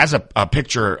 He has a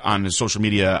picture on his social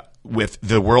media with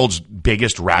the world's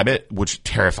biggest rabbit, which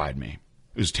terrified me.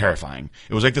 It was terrifying.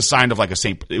 It was like the sign of like a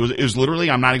Saint. It was literally,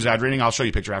 I'm not exaggerating. I'll show you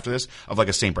a picture after this of like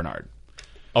a Saint Bernard.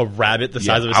 A rabbit the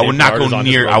size of a I will Saint not Bernard go is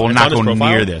near. on I will his not go profile?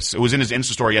 near this. It was in his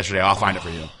Insta story yesterday. I'll find it for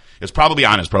you. It's probably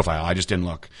on his profile. I just didn't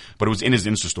look, but it was in his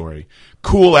Insta story.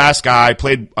 Cool ass guy.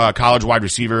 Played college wide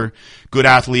receiver. Good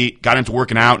athlete. Got into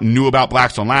working out. Knew about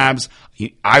Black Zone Labs.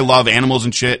 I love animals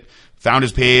and shit. Found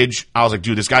his page. I was like,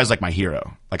 dude, this guy's like my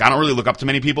hero. Like, I don't really look up to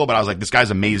many people, but I was like, this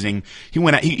guy's amazing.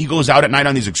 He goes out at night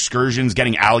on these excursions,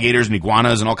 getting alligators and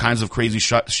iguanas and all kinds of crazy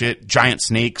shit, giant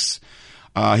snakes.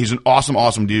 He's an awesome,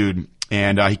 awesome dude.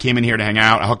 And he came in here to hang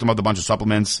out. I hooked him up with a bunch of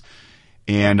supplements.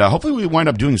 And hopefully we wind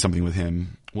up doing something with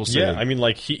him. We'll see. Yeah, I mean,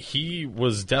 like, he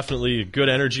was definitely good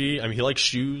energy. I mean, he likes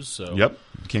shoes. So. Yep.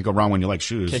 Can't go wrong when you like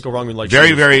shoes. Can't go wrong when you like shoes.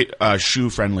 shoes. Very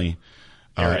shoe-friendly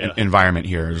environment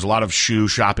here. There's a lot of shoe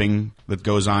shopping that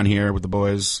goes on here with the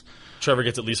boys. Trevor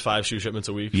gets at least 5 shoe shipments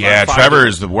a week. Yeah, Trevor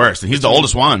is the worst. He's the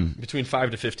oldest one. Between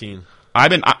 5 to 15.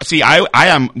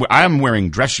 I am wearing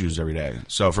dress shoes every day.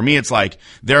 So for me, it's like,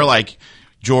 they're like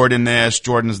Jordan this,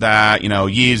 Jordan's that,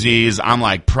 Yeezys. I'm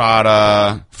like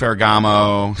Prada,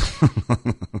 Ferragamo.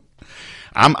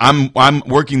 I'm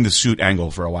working the suit angle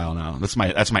for a while now. That's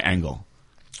my angle.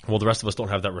 Well, the rest of us don't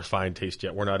have that refined taste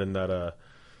yet. We're not in that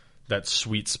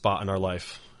sweet spot in our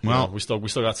life. Well, we still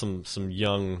got some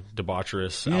young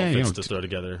debaucherous outfits to throw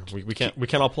together. We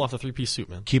can't all pull off the 3-piece suit,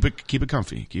 man. Keep it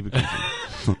comfy. Keep it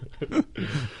comfy.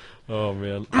 Oh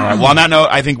man. All right. Well, on that note,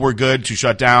 I think we're good to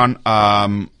shut down.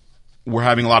 We're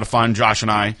having a lot of fun, Josh and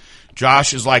I.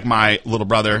 Josh is like my little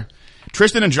brother.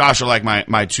 Tristan and Josh are like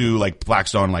my two like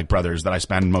Blackstone like brothers that I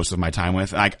spend most of my time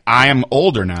with. Like, I am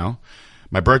older now.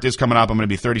 My birthday's coming up. I'm going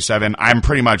to be 37. I'm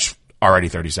pretty much already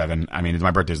 37. I mean,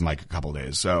 my birthday's in like a couple of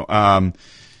days. So,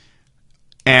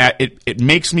 and it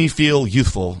makes me feel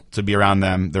youthful to be around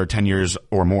them. They're 10 years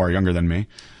or more younger than me.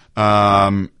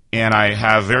 And I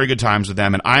have very good times with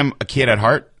them. And I'm a kid at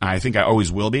heart. I think I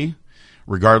always will be,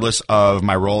 regardless of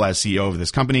my role as CEO of this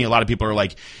company. A lot of people are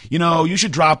like, you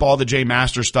should drop all the Jay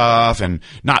Master stuff and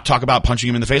not talk about punching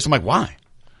him in the face. I'm like, why?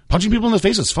 Punching people in the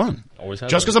face is fun. Always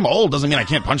has Just because I'm old doesn't mean I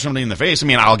can't punch somebody in the face. I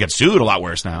mean, I'll get sued a lot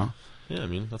worse now. Yeah, I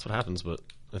mean, that's what happens, but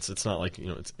it's not like,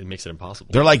 it makes it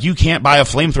impossible. They're like, you can't buy a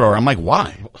flamethrower. I'm like,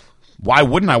 why? Why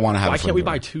wouldn't I want to have a flamethrower? Why can't we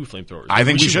buy 2 flamethrowers? I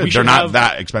think we should. They're not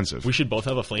that expensive. We should both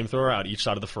have a flamethrower out each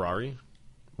side of the Ferrari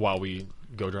while we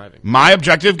go driving. My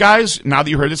objective, guys, now that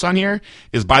you heard this on here,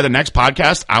 is by the next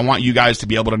podcast, I want you guys to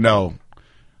be able to know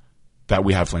that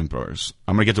we have flamethrowers.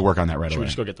 I'm going to get to work on that right away. Should we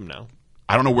just go get them now?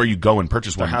 I don't know where you go and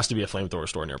purchase one. There has to be a flamethrower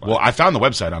store nearby. Well, I found the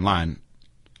website online.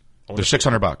 They're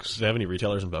 $600. Do they have any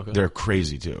retailers in Boca? They're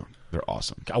crazy too. They're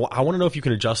awesome. I want to know if you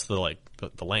can adjust the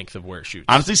length of where it shoots.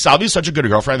 Honestly, Salvi's such a good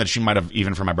girlfriend that she might have,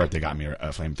 even for my birthday, got me a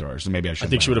flamethrower. So maybe I should. I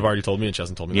think she would have already told me, and she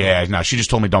hasn't told me. Yeah, no, she just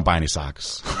told me don't buy any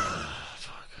socks.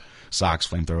 Socks,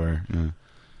 flamethrower. Yeah.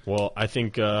 Well, I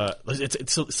think so.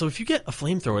 If you get a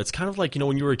flamethrower, it's kind of like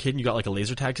when you were a kid and you got like a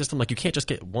laser tag system. Like, you can't just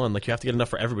get one. Like, you have to get enough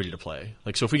for everybody to play.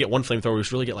 Like, so if we get one flamethrower, we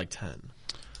should really get like 10.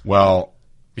 Well,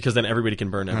 because then everybody can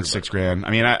burn everybody. That's $6,000.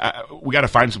 I mean, we got to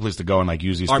find some place to go and like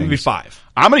use these things. Maybe 5.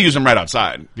 I'm going to use them right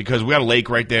outside because we got a lake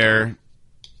right there.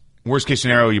 Worst case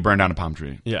scenario, you burn down a palm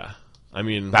tree. Yeah, I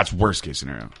mean that's worst case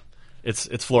scenario.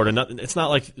 It's Florida. It's not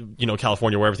like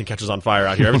California where everything catches on fire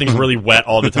out here. Everything's really wet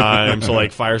all the time, so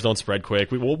like fires don't spread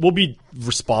quick. We'll be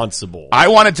responsible. I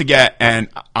wanted to get, and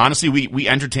honestly, we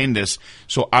entertained this.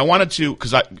 So I wanted to,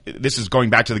 because this is going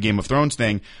back to the Game of Thrones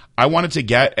thing. I wanted to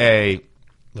get the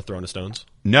Throne of Stones.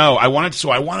 No, I wanted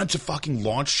to fucking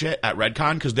launch shit at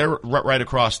Redcon because they're right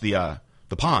across the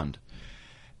pond,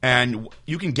 and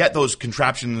you can get those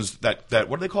contraptions that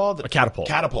what are they called? A catapult.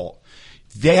 Catapult.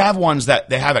 They have ones that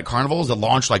they have at carnivals that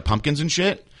launch like pumpkins and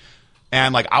shit.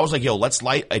 And like I was like, yo, let's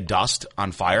light a dust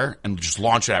on fire and just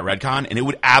launch it at Redcon, and it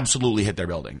would absolutely hit their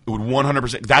building. It would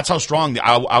 100%. That's how strong.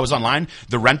 I was online.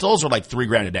 The rentals are like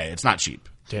 $3,000 a day. It's not cheap.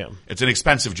 Damn, it's an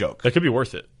expensive joke. That could be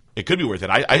worth it. It could be worth it.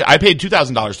 I paid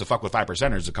 $2,000 to fuck with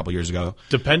 5%ers a couple years ago.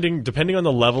 Depending on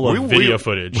the level of video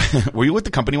footage. Were you with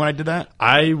the company when I did that?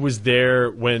 I was there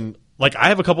when. Like, I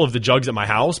have a couple of the jugs at my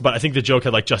house, but I think the joke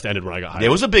had, like, just ended when I got hired. It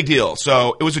was a big deal.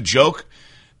 So, it was a joke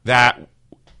that,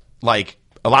 like,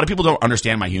 a lot of people don't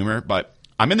understand my humor, but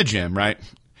I'm in the gym, right?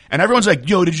 And everyone's like,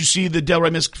 yo, did you see the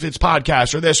Delray Misfits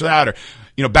podcast or this or that?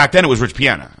 Or, back then it was Rich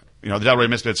Piana. The Delray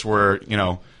Misfits were,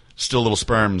 still little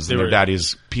sperms in their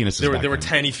daddy's penises. They were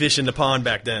tiny fish in the pond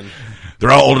back then.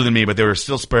 They're all older than me, but they were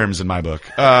still sperms in my book.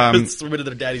 Swimming to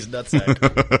their daddy's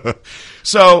nutsack.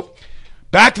 So...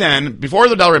 Back then, before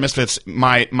the Delray Misfits,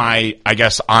 my I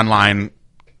guess online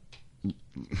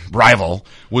rival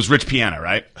was Rich Piana,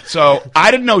 right? So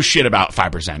I didn't know shit about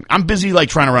 5%. I'm busy like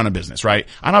trying to run a business, right?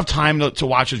 I don't have time to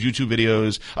watch his YouTube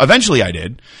videos. Eventually I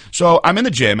did. So I'm in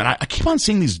the gym and I keep on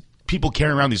seeing these people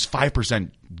carrying around these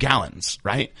 5% gallons,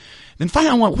 right? Then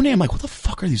finally one day I'm like, what the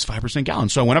fuck are these 5%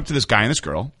 gallons? So I went up to this guy and this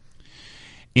girl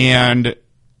and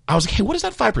I was like, hey, what does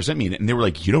that 5% mean? And they were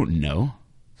like, you don't know?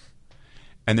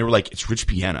 And they were like, it's Rich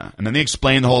Piana. And then they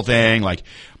explained the whole thing, like,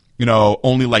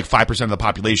 only like 5% of the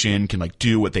population can like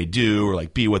do what they do or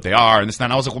like be what they are. And this and that.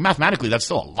 And I was like, well, mathematically, that's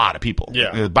still a lot of people.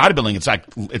 Yeah. Bodybuilding,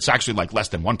 it's actually like less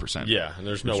than 1%. Yeah. And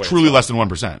there's no way. It's truly less than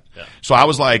 1%. Yeah. So I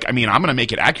was like, I'm going to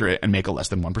make it accurate and make a less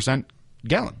than 1%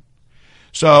 gallon.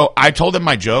 So I told them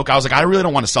my joke. I was like, I really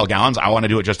don't want to sell gallons. I want to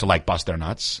do it just to like bust their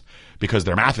nuts because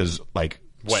their math is like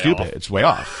Way stupid. off. It's way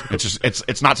off. It's just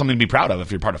it's not something to be proud of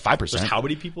if you're part of 5%. There's how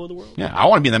many people in the world? Yeah, I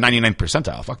want to be in the 99th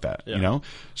percentile. Fuck that. You know?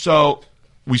 So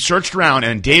we searched around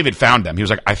and David found them. He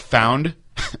was like, I found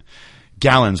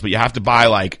gallons, but you have to buy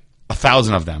like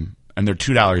 1,000 of them and they're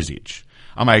 $2 each.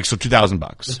 I'm like, so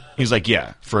 $2,000. He's like,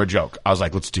 yeah, for a joke. I was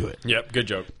like, let's do it. Yep, good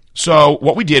joke. So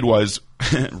what we did was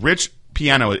Rich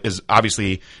Piano is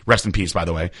obviously, rest in peace, by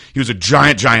the way. He was a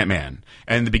giant man.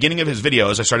 And in the beginning of his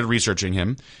videos, I started researching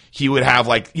him. He would have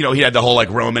like, he had the whole like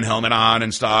Roman helmet on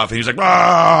and stuff. And he was like,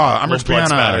 I'm Rich blood Piano.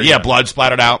 splattered, Yeah, blood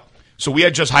splattered out. So we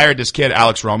had just hired this kid,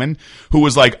 Alex Roman, who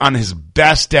was like on his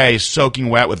best day soaking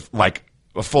wet with like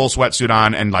a full sweatsuit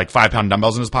on and like 5-pound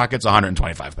dumbbells in his pockets,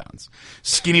 125 pounds.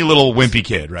 Skinny little wimpy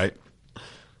kid, right?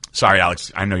 Sorry,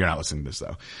 Alex. I know you're not listening to this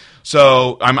though.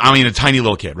 So I mean, a tiny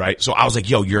little kid, right? So I was like,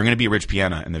 yo, you're going to be Rich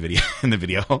Piana in the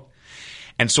video.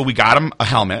 And so we got him a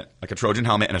helmet, like a Trojan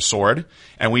helmet and a sword.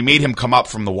 And we made him come up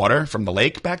from the water, from the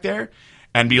lake back there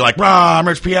and be like, rah, I'm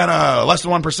Rich Piana, less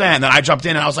than 1%. And then I jumped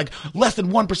in and I was like, less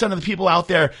than 1% of the people out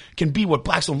there can be what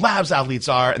Blackstone Labs athletes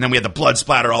are. And then we had the blood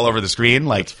splatter all over the screen.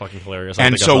 Like, It's fucking hilarious. I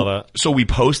and think I saw that. so we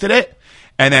posted it,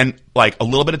 and then like a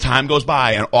little bit of time goes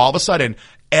by, and all of a sudden,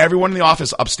 everyone in the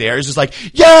office upstairs is like,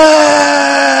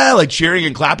 yeah, like cheering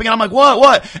and clapping, and I'm like,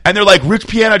 what? And they're like, Rich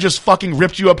Piana just fucking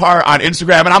ripped you apart on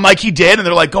Instagram, and I'm like, he did, and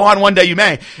they're like, go on, one day you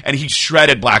may, and he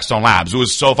shredded Blackstone Labs. It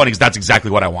was so funny because that's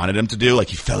exactly what I wanted him to do. Like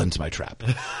he fell into my trap.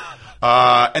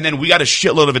 And then we got a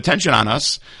shitload of attention on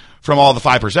us from all the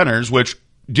 5%ers. Which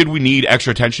did we need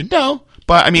extra attention? No,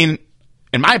 but I mean,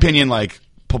 in my opinion, like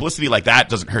publicity like that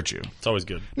doesn't hurt you. It's always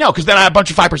good. No, because then I had a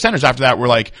bunch of 5%ers after that were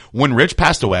like, when Rich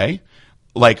passed away,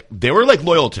 like they were like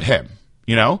loyal to him,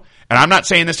 And I'm not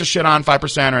saying this to shit on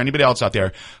 5% or anybody else out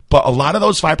there, but a lot of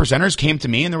those 5%ers came to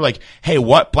me and they were like, hey,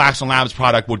 what Blackstone Labs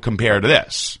product would compare to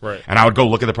this? Right. And I would go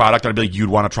look at the product and I'd be like, you'd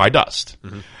want to try Dust.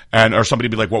 Mm-hmm. And, or somebody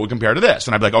would be like, what would compare to this?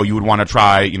 And I'd be like, oh, you would want to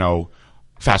try,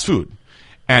 fast food.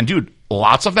 And dude,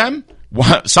 lots of them,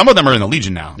 some of them are in the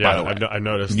Legion now, by the way. I've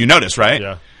noticed. You noticed, right?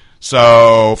 Yeah.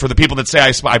 So for the people that say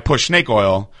I push snake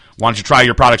oil, why don't you try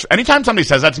your products? Anytime somebody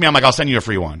says that to me, I'm like, I'll send you a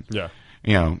free one. Yeah.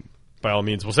 By all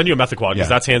means, we'll send you a Methaquad because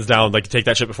that's hands down. Like, you take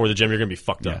that shit before the gym, you're gonna be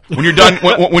fucked up. When you're done,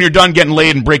 when you're done getting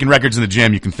laid and breaking records in the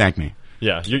gym, you can thank me.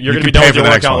 Yeah, you're gonna can be done pay with your for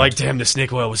the next workout. one. Like, damn, the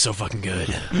snake oil was so fucking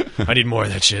good. I need more of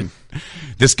that shit.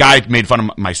 This guy made fun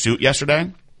of my suit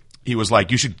yesterday. He was like,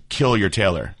 "You should kill your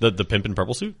tailor." The pimp in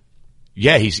purple suit.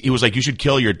 Yeah, he was like, "You should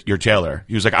kill your tailor."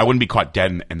 He was like, "I wouldn't be caught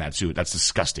dead in that suit. That's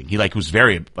disgusting." He like was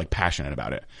very like passionate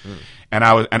about it.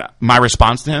 And my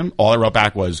response to him, all I wrote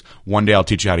back was, "One day I'll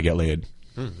teach you how to get laid."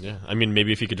 Yeah, I mean,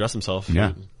 maybe if he could dress himself.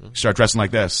 Yeah, start dressing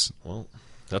like this. Well,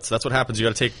 that's what happens. You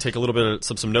got to take a little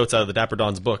bit of some notes out of the Dapper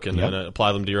Don's book and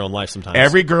apply them to your own life. Sometimes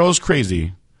every girl's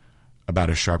crazy about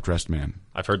a sharp dressed man.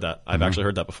 I've heard that. I've actually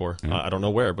heard that before. I don't know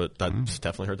where, but I've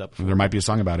definitely heard that before. There might be a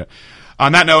song about it.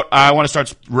 On that note, I want to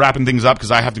start wrapping things up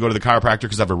because I have to go to the chiropractor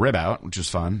because I have a rib out, which is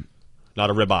fun. Not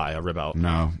a ribeye, a rib out.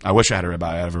 No, I wish I had a ribeye.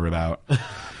 I have a rib out.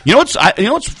 You know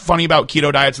what's funny about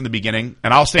keto diets in the beginning,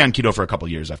 and I'll stay on keto for a couple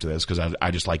of years after this because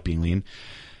I just like being lean.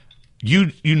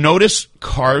 You notice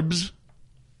carbs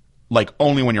like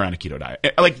only when you're on a keto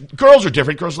diet. Like girls are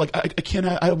different. Girls are like, I can't.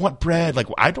 I want bread. Like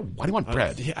why do you want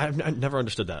bread? I never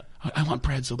understood that. I want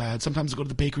bread so bad. Sometimes I go to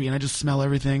the bakery and I just smell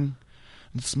everything.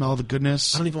 Smell the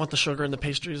goodness. I don't even want the sugar in the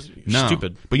pastries. You're no.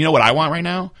 stupid. But you know what I want right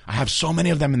now? I have so many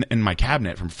of them in my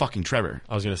cabinet from fucking Trevor.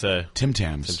 I was going to say. Tim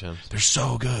Tams. They're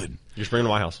so good. You should bring them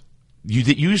to my house. You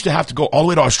used to have to go all the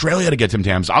way to Australia to get Tim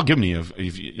Tams. I'll give them to you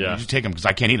if you take them because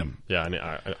I can't eat them.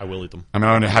 Yeah, I will eat them. I'm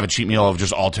going to have a cheat meal of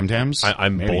just all Tim Tams.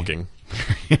 I'm bulking.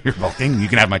 You're bulking? You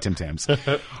can have my Tim Tams. All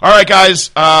right,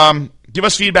 guys. Give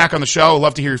us feedback on the show.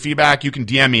 Love to hear your feedback. You can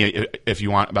DM me if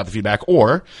you want about the feedback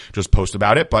or just post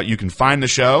about it. But you can find the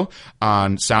show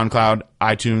on SoundCloud,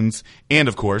 iTunes, and,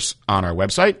 of course, on our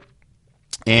website.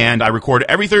 And I record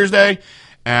every Thursday,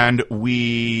 and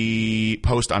we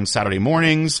post on Saturday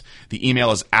mornings. The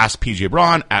email is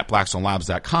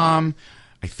askpjbraun@blackstonelabs.com.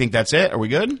 I think that's it. Are we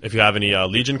good? If you have any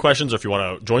Legion questions or if you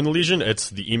want to join the Legion,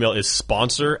 the email is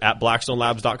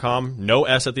sponsor@blackstonelabs.com. No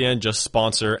S at the end, just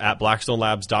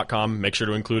sponsor@blackstonelabs.com. Make sure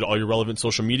to include all your relevant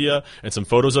social media and some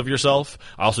photos of yourself.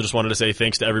 I also just wanted to say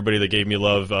thanks to everybody that gave me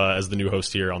love as the new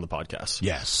host here on the podcast.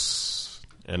 Yes.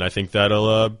 And I think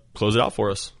that'll close it out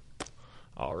for us.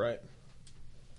 All right.